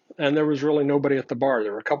busy. And there was really nobody at the bar.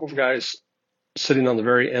 There were a couple of guys sitting on the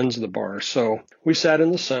very ends of the bar. So we sat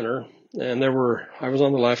in the center, and I was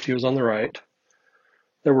on the left, he was on the right.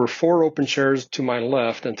 There were 4 open chairs to my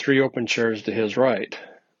left and 3 open chairs to his right.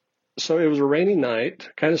 So it was a rainy night,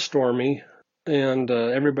 kind of stormy, and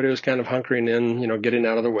everybody was kind of hunkering in, getting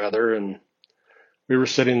out of the weather. And we were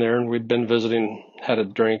sitting there, and we'd been visiting, had a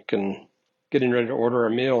drink, and getting ready to order our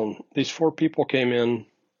meal. And these 4 people came in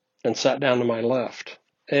and sat down to my left.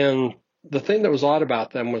 And the thing that was odd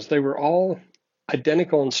about them was they were all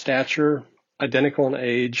identical in stature, identical in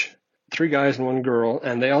age, 3 guys and 1 girl,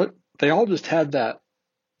 and they all just had that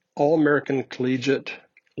all-American collegiate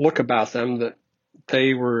look about them, that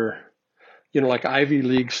they were, like Ivy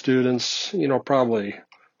League students, probably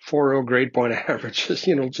 4.0 grade point averages,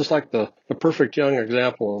 just like the perfect young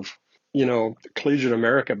example of, collegiate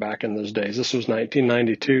America back in those days. This was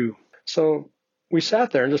 1992. So we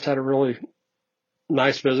sat there and just had a really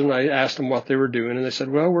nice visit. And I asked them what they were doing, and they said,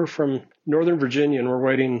 well, we're from Northern Virginia, and we're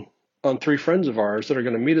waiting on 3 friends of ours that are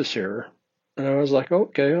going to meet us here. And I was like,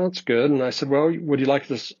 okay, well, that's good. And I said, well, would you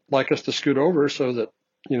like us to scoot over so that,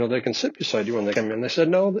 they can sit beside you when they come in? They said,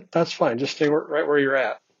 no, that's fine. Just stay right where you're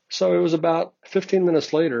at. So it was about 15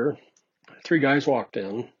 minutes later, 3 guys walked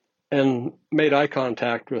in and made eye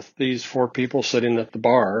contact with these 4 people sitting at the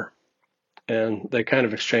bar. And they kind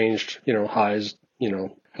of exchanged, highs,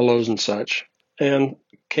 hellos and such, and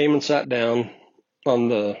came and sat down in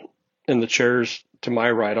the chairs to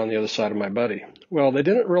my right on the other side of my buddy. Well, they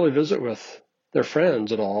didn't really visit with their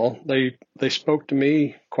friends at all. They spoke to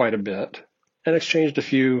me quite a bit and exchanged a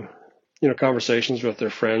few, conversations with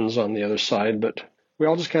their friends on the other side. But we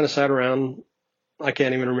all just kind of sat around. I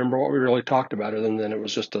can't even remember what we really talked about, other than it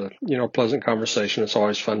was just a, pleasant conversation. It's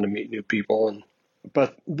always fun to meet new people.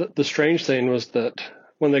 But the strange thing was that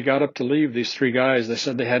when they got up to leave, these 3 guys, they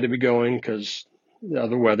said they had to be going because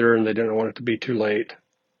the weather, and they didn't want it to be too late.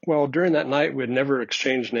 Well, during that night, we had never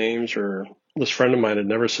exchanged names, or this friend of mine had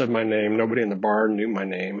never said my name. Nobody in the bar knew my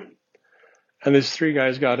name. And these 3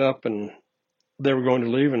 guys got up, and they were going to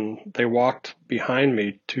leave, and they walked behind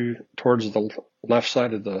me towards the left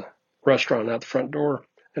side of the restaurant at the front door.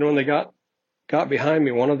 And when they got behind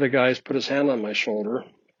me, one of the guys put his hand on my shoulder,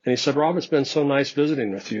 and he said, Rob, it's been so nice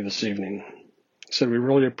visiting with you this evening. He said, we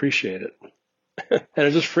really appreciate it. And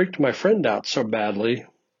it just freaked my friend out so badly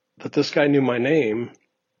that this guy knew my name,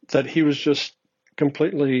 that he was just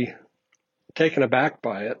completely taken aback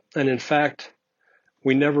by it. And in fact,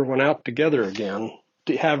 we never went out together again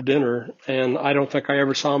to have dinner, and I don't think I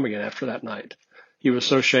ever saw him again after that night. He was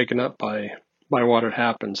so shaken up by what had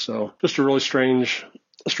happened. So just a really strange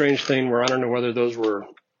thing, where I don't know whether those were,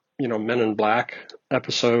 Men in Black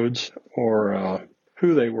episodes or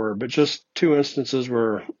who they were, but just 2 instances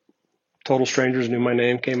where total strangers knew my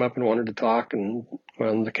name, came up and wanted to talk. And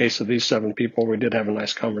well, in the case of these 7 people, we did have a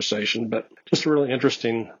nice conversation, but just a really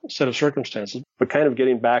interesting set of circumstances. But kind of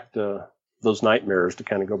getting back to those nightmares, to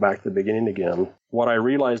kind of go back to the beginning again, what I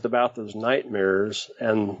realized about those nightmares,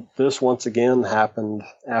 and this once again happened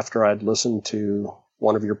after I'd listened to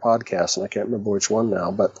one of your podcasts, and I can't remember which one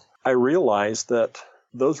now, but I realized that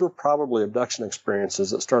those were probably abduction experiences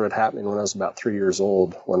that started happening when I was about 3 years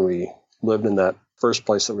old, when we lived in that first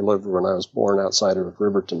place that we lived when I was born outside of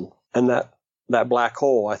Riverton. And that black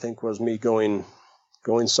hole, I think, was me going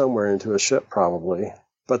somewhere into a ship probably.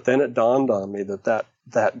 But then it dawned on me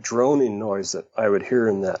that droning noise that I would hear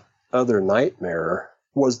in that other nightmare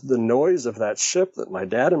was the noise of that ship that my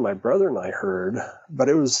dad and my brother and I heard. But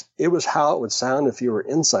it was how it would sound if you were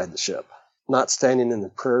inside the ship, not standing in the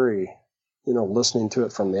prairie, listening to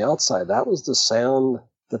it from the outside. That was the sound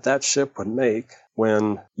that ship would make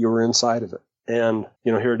when you were inside of it. And,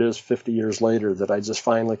 here it is 50 years later that I just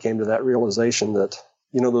finally came to that realization that,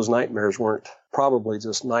 those nightmares weren't probably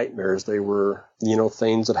just nightmares. They were,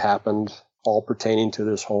 things that happened all pertaining to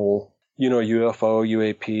this whole, UFO,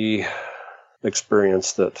 UAP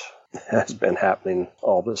experience that has been happening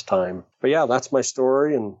all this time. But yeah, that's my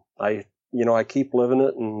story. And I keep living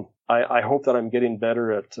it. And I hope that I'm getting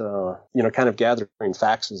better at, kind of gathering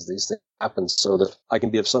facts as these things happen, so that I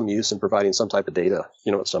can be of some use in providing some type of data,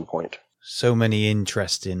 at some point. So many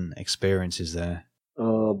interesting experiences there.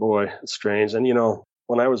 Oh boy, it's strange. And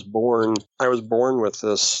when I was born with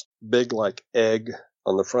this big like egg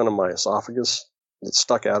on the front of my esophagus that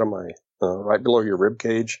stuck out of my right below your rib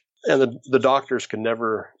cage. And the doctors could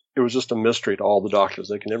never, it was just a mystery to all the doctors.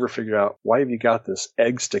 They could never figure out, why have you got this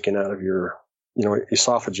egg sticking out of your,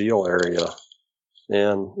 esophageal area?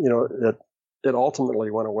 And, it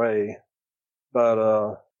ultimately went away.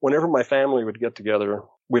 But whenever my family would get together,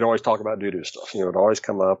 we'd always talk about doo-doo stuff. It'd always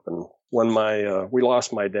come up. And when we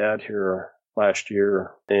lost my dad here last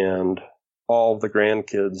year, and all the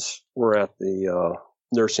grandkids were at the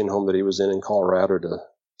nursing home that he was in Colorado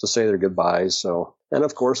to say their goodbyes. So, and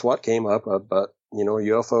of course, what came up about,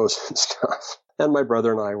 UFOs and stuff. And my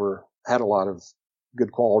brother and I had a lot of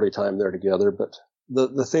good quality time there together. But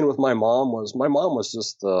the thing with my mom was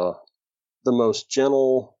just the most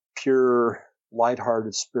gentle, pure,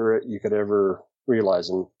 lighthearted spirit you could ever realize.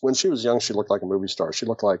 And when she was young, she looked like a movie star. She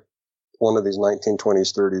looked like one of these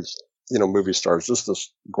 1920s, 30s, movie stars, just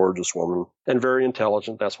this gorgeous woman, and very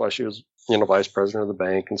intelligent. That's why she was, vice president of the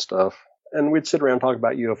bank and stuff. And we'd sit around and talk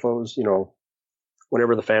about UFOs,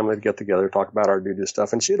 whenever the family would get together, talk about our doo-doo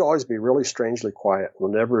stuff. And she'd always be really strangely quiet,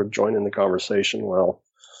 would never join in the conversation. Well,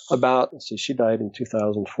 she died in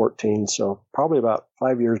 2014. So probably about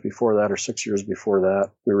 5 years before that or 6 years before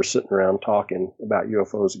that, we were sitting around talking about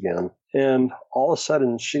UFOs again. And all of a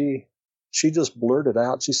sudden she just blurted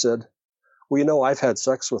out. She said, well, I've had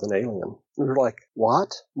sex with an alien. And we were like,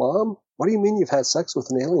 what, Mom? What do you mean you've had sex with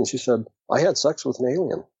an alien? She said, I had sex with an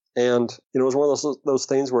alien. And, it was one of those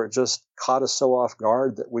things where it just caught us so off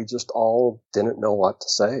guard that we just all didn't know what to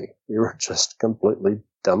say. We were just completely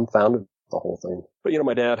dumbfounded, the whole thing. But,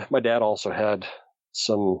 my dad also had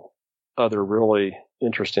some other really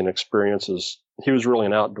interesting experiences. He was really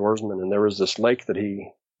an outdoorsman, and there was this lake that he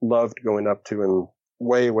loved going up to, and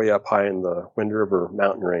way, way up high in the Wind River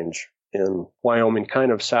mountain range in Wyoming,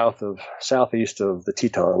 kind of southeast of the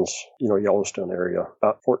Tetons, Yellowstone area,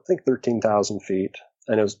 about 13,000 feet.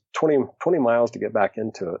 And it was 20 miles to get back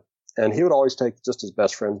into it. And he would always take just his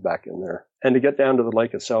best friends back in there. And to get down to the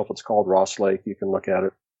lake itself, it's called Ross Lake. You can look at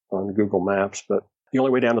it on Google Maps. But the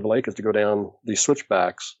only way down to the lake is to go down these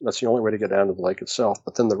switchbacks. That's the only way to get down to the lake itself.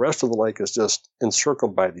 But then the rest of the lake is just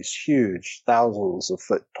encircled by these huge, thousands of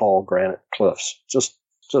foot tall granite cliffs. Just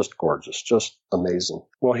gorgeous, just amazing.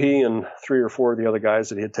 Well, he and 3 or 4 of the other guys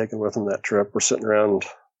that he had taken with him that trip were sitting around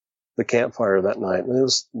the campfire that night, and it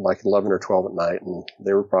was like 11 or 12 at night, and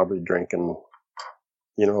they were probably drinking,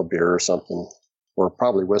 a beer or something, or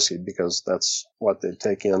probably whiskey, because that's what they'd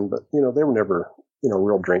take in. But, they were never,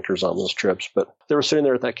 real drinkers on those trips. But they were sitting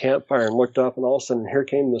there at that campfire and looked up, and all of a sudden here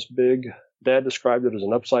came this big, Dad described it as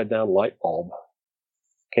an upside down light bulb,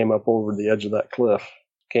 came up over the edge of that cliff,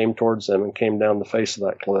 came towards them and came down the face of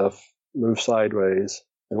that cliff, moved sideways,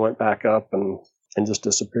 and went back up and just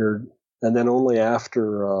disappeared. And then only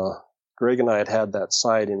after Greg and I had that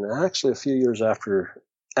sighting, and actually a few years after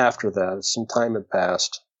that, some time had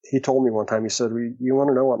passed, he told me one time, he said, you want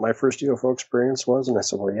to know what my first UFO experience was? And I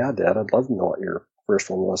said, well, yeah, Dad, I'd love to know what your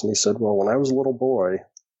first one was. And he said, well, when I was a little boy,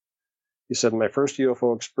 he said, my first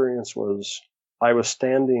UFO experience was I was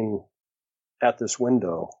standing at this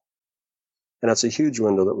window, and it's a huge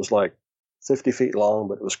window that was like 50 feet long,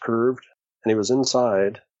 but it was curved, and he was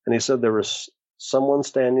inside, and he said there was someone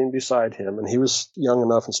standing beside him, and he was young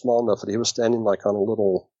enough and small enough that he was standing like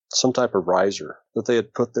on some type of riser that they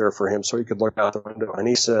had put there for him so he could look out the window. And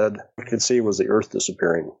he said what he could see was the earth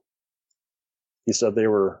disappearing. He said they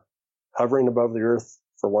were hovering above the earth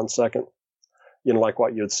for 1 second, like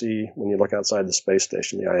what you'd see when you look outside the space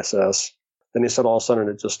station, the ISS. Then he said all of a sudden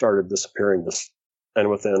it just started disappearing, and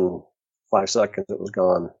within 5 seconds it was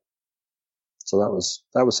gone. So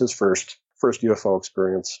that was his first UFO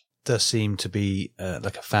experience. Does seem to be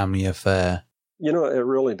like a family affair. It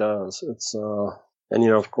really does. It's, and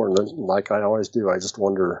of course, like I always do, I just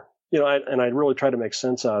wonder, and I really try to make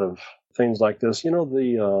sense out of things like this.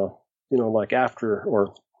 Like after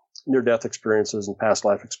or near-death experiences and past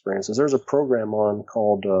life experiences. There's a program on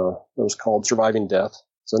that was called Surviving Death.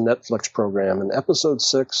 It's a Netflix program, and episode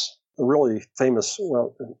 6, a really famous,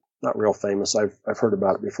 well, not real famous. I've heard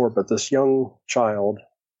about it before, but this young child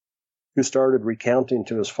who started recounting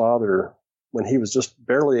to his father when he was just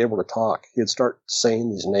barely able to talk. He'd start saying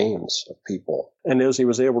these names of people. And as he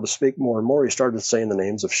was able to speak more and more, he started saying the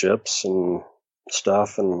names of ships and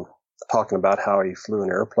stuff, and talking about how he flew an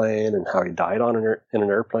airplane and how he died in an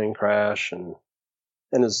airplane crash. And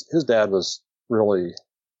his dad was really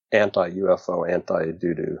anti-UFO,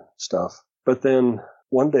 anti-doo-doo stuff. But then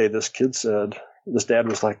one day this dad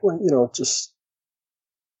was like, well, just,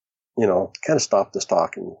 kind of stop this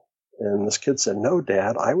talking And this kid said, no,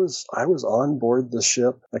 Dad, I was on board the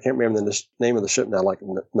ship. I can't remember the name of the ship now, like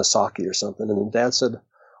Misaki or something. And then Dad said,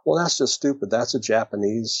 well, that's just stupid. That's a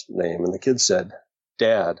Japanese name. And the kid said,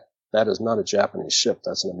 Dad, that is not a Japanese ship.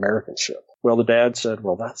 That's an American ship. Well, the dad said,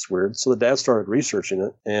 well, that's weird. So the dad started researching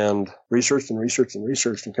it and researched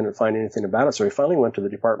and couldn't find anything about it. So he finally went to the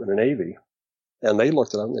Department of Navy, and they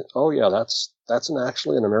looked at it and, oh, yeah, that's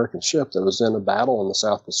actually an American ship that was in a battle in the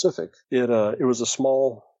South Pacific. It was a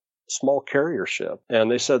small carrier ship. And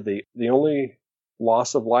they said the only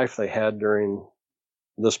loss of life they had during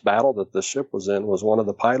this battle that the ship was in was one of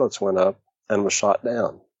the pilots went up and was shot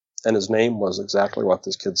down. And his name was exactly what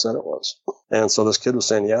this kid said it was. And so this kid was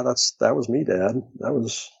saying, yeah, that was me, Dad.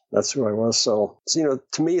 That's who I was. So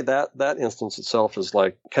to me, that instance itself is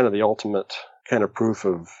like kind of the ultimate kind of proof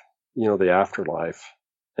of, the afterlife.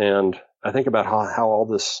 And I think about how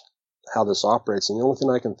this operates. And the only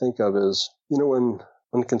thing I can think of is, when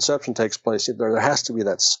conception takes place, there has to be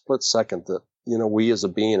that split second that, we as a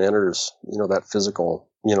being enters, that physical,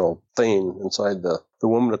 thing inside the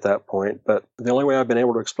woman at that point. But the only way I've been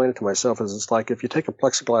able to explain it to myself is it's like if you take a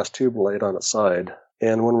plexiglass tube and lay it on its side,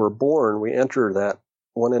 and when we're born, we enter that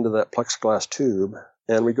one end of that plexiglass tube,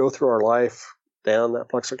 and we go through our life down that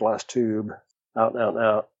plexiglass tube, out and out and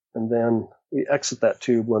out, and then we exit that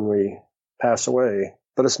tube when we pass away.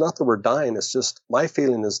 But it's not that we're dying, it's just my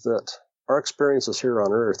feeling is that our experiences here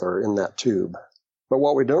on Earth are in that tube. But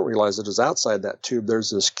what we don't realize is outside that tube,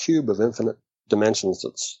 there's this cube of infinite dimensions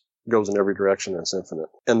that goes in every direction and it's infinite.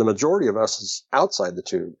 And the majority of us is outside the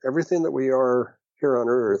tube. Everything that we are here on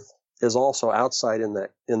Earth is also outside in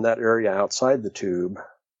that area outside the tube.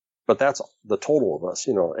 But that's the total of us,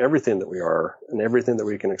 everything that we are and everything that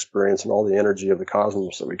we can experience and all the energy of the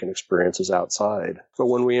cosmos that we can experience is outside. But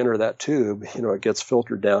when we enter that tube, it gets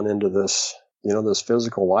filtered down into this, this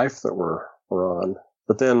physical life that we're on.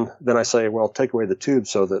 But then I say, well, take away the tube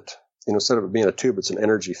so that, instead of it being a tube, it's an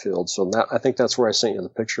energy field. So I think that's where I sent you the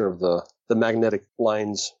picture of the magnetic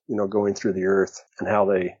lines, going through the Earth and how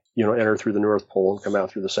they, enter through the North Pole and come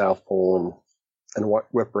out through the South Pole and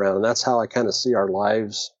whip around. And that's how I kind of see our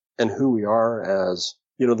lives and who we are as,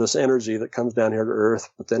 this energy that comes down here to Earth,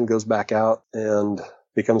 but then goes back out and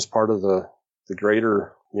becomes part of the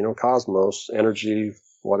greater, cosmos, energy,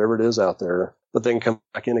 whatever it is out there, but then come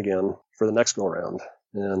back in again for the next go around.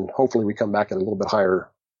 And hopefully we come back at a little bit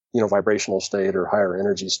higher, vibrational state or higher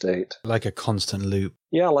energy state. Like a constant loop.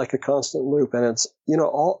 Yeah, like a constant loop. And it's,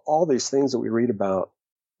 all these things that we read about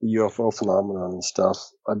the UFO phenomenon and stuff.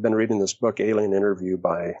 I've been reading this book, Alien Interview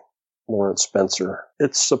by Lawrence Spencer.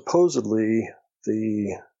 It's supposedly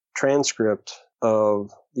the transcript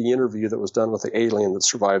of the interview that was done with the alien that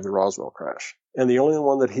survived the Roswell crash. And the only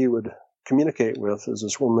one that he would communicate with is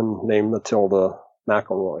this woman named Matilda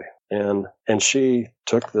McElroy. And she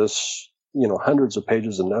took this, hundreds of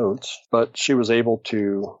pages of notes, but she was able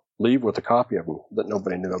to leave with a copy of them that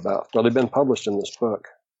nobody knew about. Well, they've been published in this book.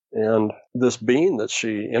 And this being that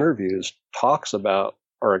she interviews talks about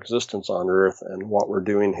our existence on Earth and what we're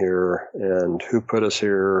doing here and who put us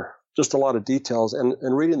here. Just a lot of details. And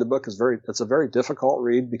reading the book it's a very difficult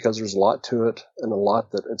read because there's a lot to it and a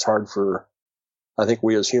lot that it's hard for, I think,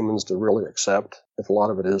 we as humans to really accept if a lot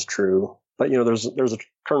of it is true. But, there's a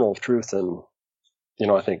kernel of truth in,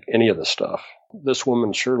 I think any of this stuff. This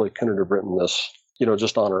woman surely couldn't have written this,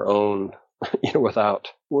 just on her own, without,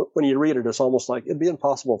 when you read it, it's almost like it'd be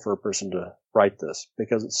impossible for a person to write this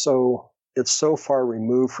because it's so far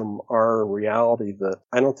removed from our reality that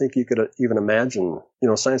I don't think you could even imagine,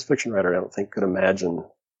 a science fiction writer, I don't think could imagine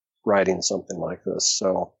writing something like this.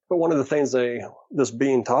 So, but one of the things this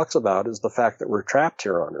being talks about is the fact that we're trapped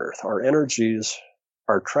here on Earth. Our energies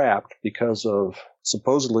are trapped because of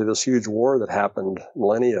supposedly this huge war that happened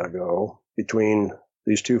millennia ago between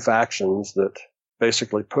these two factions that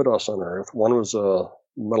basically put us on Earth. One was a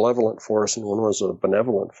malevolent force and one was a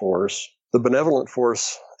benevolent force. The benevolent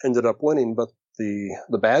force ended up winning, but the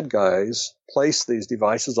bad guys placed these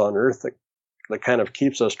devices on Earth that kind of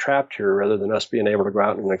keeps us trapped here rather than us being able to go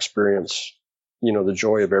out and experience, the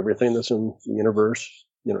joy of everything that's in the universe,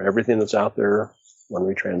 everything that's out there when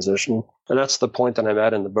we transition. And that's the point that I'm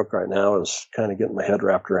at in the book right now is kind of getting my head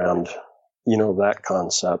wrapped around, that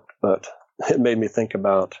concept. But it made me think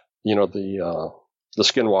about, the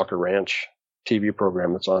Skinwalker Ranch TV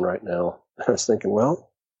program that's on right now. I was thinking, well,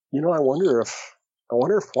 I wonder if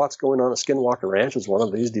what's going on at Skinwalker Ranch is one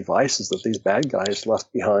of these devices that these bad guys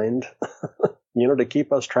left behind, to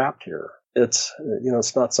keep us trapped here. It's,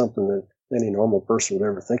 it's not something that any normal person would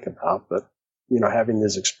ever think about, but, having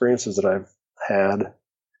these experiences that I've had,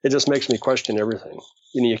 it just makes me question everything.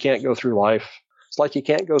 You can't go through life it's like you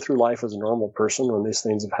can't go through life as a normal person when these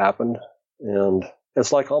things have happened. And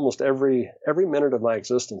it's like almost every minute of my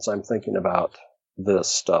existence, I'm thinking about this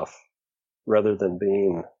stuff rather than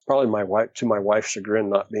being, probably to my wife's chagrin,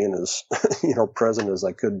 not being as, present as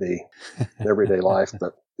I could be in everyday life.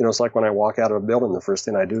 But, it's like when I walk out of a building, the first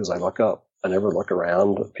thing I do is I look up. I never look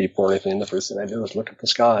around at people or anything. The first thing I do is look at the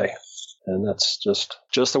sky. And that's just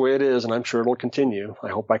the way it is. And I'm sure it'll continue. I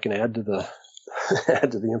hope I can add to the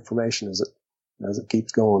add to the information as it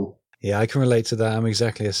keeps going. Yeah, I can relate to that. I'm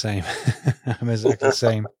exactly the same. I'm exactly the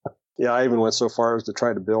same. Yeah, I even went so far as to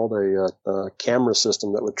try to build a camera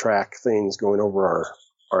system that would track things going over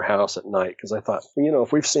our house at night. Because I thought,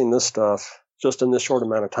 if we've seen this stuff just in this short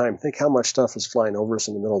amount of time, think how much stuff is flying over us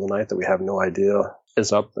in the middle of the night that we have no idea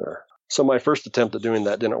is up there. So my first attempt at doing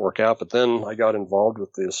that didn't work out, but then I got involved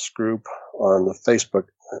with this group on the Facebook.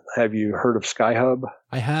 Have you heard of SkyHub?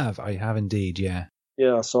 I have indeed, yeah.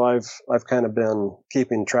 Yeah, so I've kind of been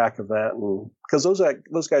keeping track of that, and because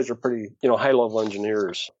those guys are pretty, high-level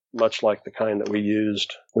engineers, much like the kind that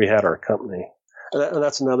we had our company. And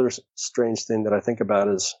that's another strange thing that I think about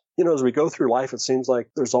is, as we go through life, it seems like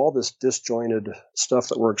there's all this disjointed stuff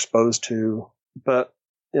that we're exposed to. But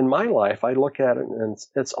in my life, I look at it and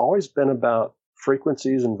it's always been about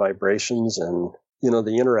frequencies and vibrations and,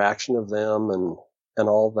 the interaction of them and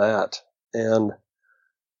all that. And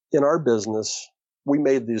in our business, we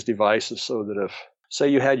made these devices so that if, say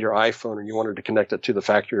you had your iPhone and you wanted to connect it to the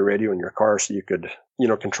factory radio in your car so you could,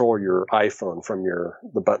 control your iPhone from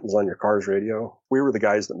the buttons on your car's radio. We were the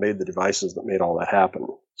guys that made the devices that made all that happen.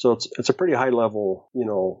 So it's a pretty high level,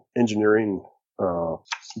 engineering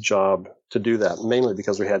job to do that, mainly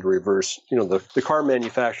because we had to reverse, the car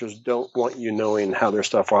manufacturers don't want you knowing how their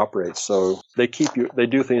stuff operates. So they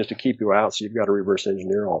do things to keep you out. So you've got to reverse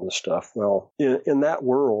engineer all this stuff. Well, in that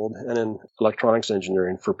world and in electronics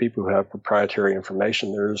engineering, for people who have proprietary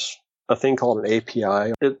information, there's a thing called an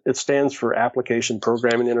API. It stands for Application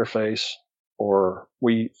Programming Interface, or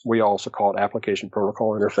we also call it Application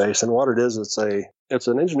Protocol Interface. And what it is, it's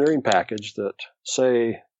an engineering package that,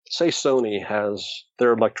 say Sony has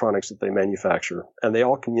their electronics that they manufacture, and they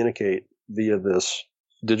all communicate via this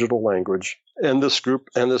digital language, and this group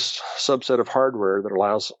and this subset of hardware that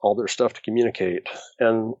allows all their stuff to communicate.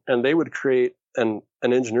 And they would create an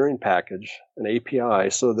engineering package, an API,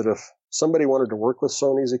 so that if somebody wanted to work with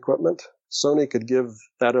Sony's equipment, Sony could give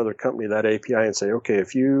that other company that API and say, okay,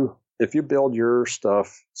 if you build your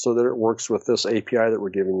stuff so that it works with this API that we're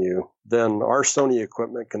giving you, then our Sony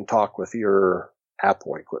equipment can talk with your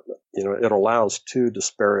Apple equipment. It allows two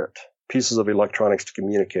disparate pieces of electronics to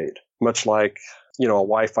communicate, much like, a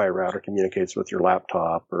Wi-Fi router communicates with your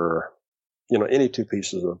laptop or, any two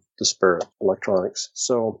pieces of disparate electronics.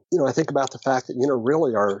 So, I think about the fact that,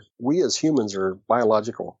 really we as humans are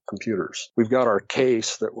biological computers. We've got our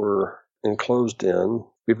case that we're enclosed in.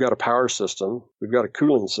 We've got a power system. We've got a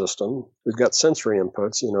cooling system. We've got sensory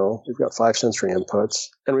inputs, we've got 5 sensory inputs.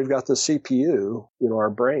 And we've got the CPU, our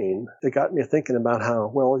brain. It got me thinking about how,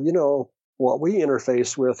 what we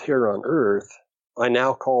interface with here on Earth, I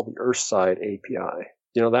now call the Earth side API.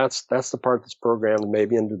 That's the part that's programmed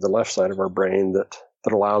maybe into the left side of our brain that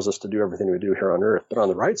allows us to do everything we do here on Earth. But on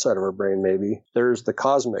the right side of our brain, maybe, there's the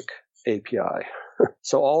cosmic API.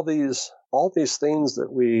 So all these things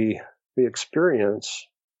that we experience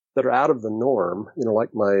that are out of the norm,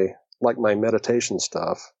 like my meditation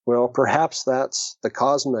stuff. Well, perhaps that's the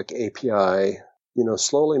cosmic API,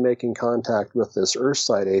 slowly making contact with this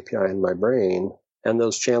Earthside API in my brain, and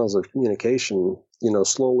those channels of communication,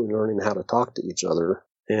 slowly learning how to talk to each other,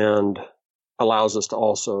 and allows us to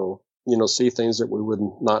also, see things that we would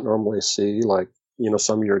not normally see, like,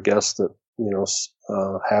 some of your guests that,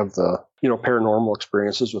 have the, paranormal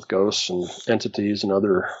experiences with ghosts and entities and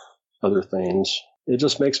other things. It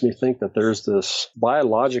just makes me think that there's this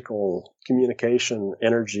biological communication,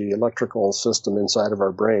 energy, electrical system inside of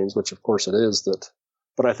our brains, which of course it is,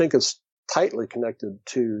 but I think it's tightly connected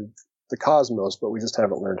to the cosmos, but we just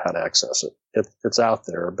haven't learned how to access it. It's out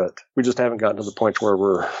there, but we just haven't gotten to the point where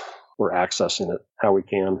we're accessing it how we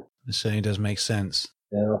can. It certainly does make sense.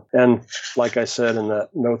 Yeah. And like I said in that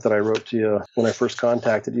note that I wrote to you when I first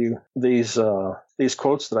contacted you, these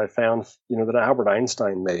quotes that I found, that Albert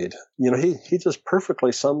Einstein made, he just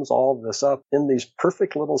perfectly sums all of this up in these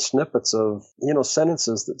perfect little snippets of,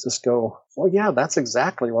 sentences that just go, well, yeah, that's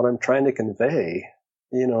exactly what I'm trying to convey,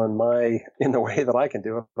 in the way that I can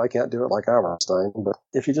do it. I can't do it like Albert Einstein, but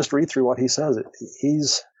if you just read through what he says,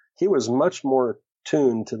 he was much more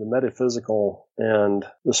tuned to the metaphysical and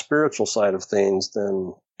the spiritual side of things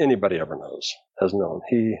than anybody ever has known.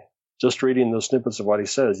 Just reading those snippets of what he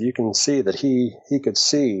says, you can see that he could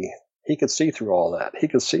see he could see through all that. He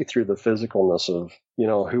could see through the physicalness of,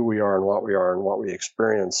 who we are and what we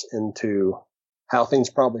experience into how things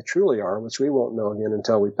probably truly are, which we won't know again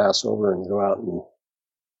until we pass over and go out and,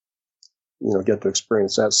 get to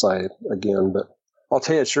experience that side again. But I'll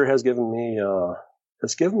tell you, it sure has given me,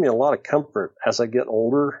 it's given me a lot of comfort as I get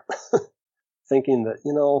older, thinking that,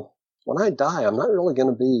 when I die, I'm not really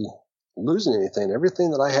going to be losing anything. Everything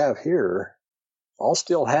that I have here, I'll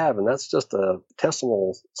still have, and that's just a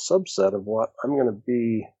testable subset of what I'm going to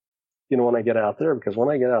be, when I get out there. Because when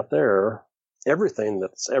I get out there, everything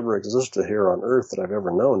that's ever existed here on Earth that I've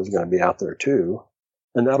ever known is going to be out there too,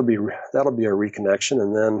 and that'll be a reconnection.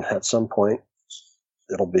 And then at some point,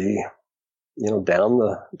 it'll be, down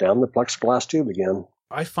the plexiglass tube again.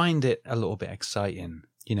 I find it a little bit exciting.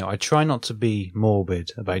 I try not to be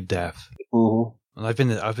morbid about death. Mm-hmm. And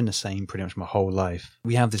I've been the same pretty much my whole life.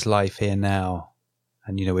 We have this life here now.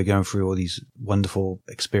 And, we're going through all these wonderful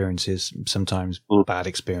experiences, sometimes bad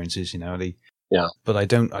experiences, Yeah. But I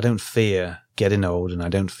don't fear getting old, and I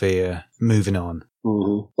don't fear moving on.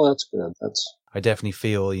 Mm-hmm. Well, that's good. I definitely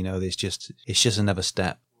feel, it's just another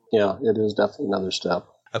step. Yeah, it is definitely another step.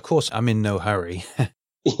 Of course, I'm in no hurry.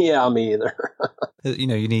 Yeah, me either.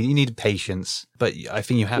 You need patience, but I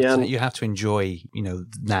think you have to enjoy,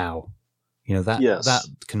 now. That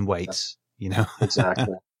can wait, Yes.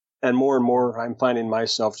 Exactly. And more, I'm finding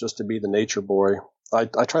myself just to be the nature boy. I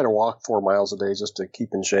try to walk 4 miles a day just to keep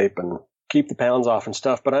in shape and keep the pounds off and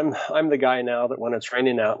stuff. But I'm the guy now that when it's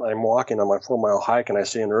raining out and I'm walking on my 4-mile hike and I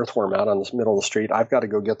see an earthworm out on the middle of the street, I've got to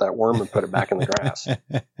go get that worm and put it back in the grass.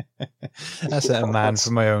 That's a man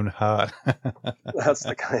from my own heart. That's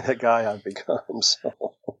the kind of guy I've become. So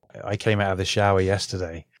I came out of the shower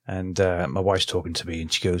yesterday and my wife's talking to me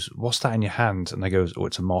and she goes, "What's that in your hand?" And I goes, "Oh,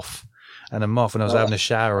 it's a moth." And a moth, when I was having a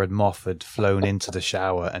shower, a moth had flown into the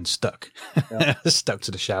shower and stuck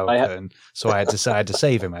to the shower curtain. So I had to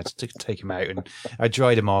save him. I had to take him out, and I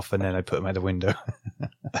dried him off, and then I put him out the window.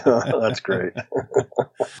 That's great.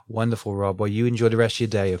 Wonderful, Rob. Well, you enjoy the rest of your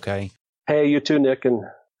day, okay? Hey, you too, Nick, and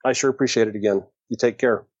I sure appreciate it again. You take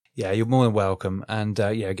care. Yeah, you're more than welcome. And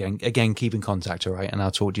again, keep in contact, all right? And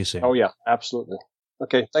I'll talk to you soon. Oh, yeah, absolutely.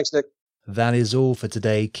 Okay, thanks, Nick. That is all for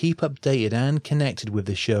today. Keep updated and connected with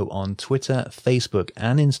the show on Twitter, Facebook,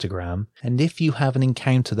 and Instagram. And if you have an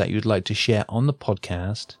encounter that you'd like to share on the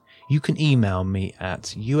podcast, you can email me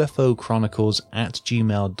at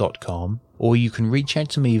ufochronicles@gmail.com, or you can reach out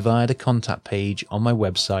to me via the contact page on my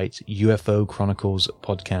website,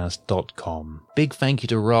 ufochroniclespodcast.com. Big thank you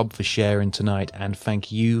to Rob for sharing tonight, and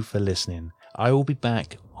thank you for listening. I will be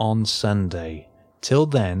back on Sunday. Till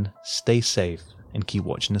then, stay safe and keep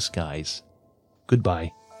watching the skies.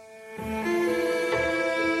 Goodbye.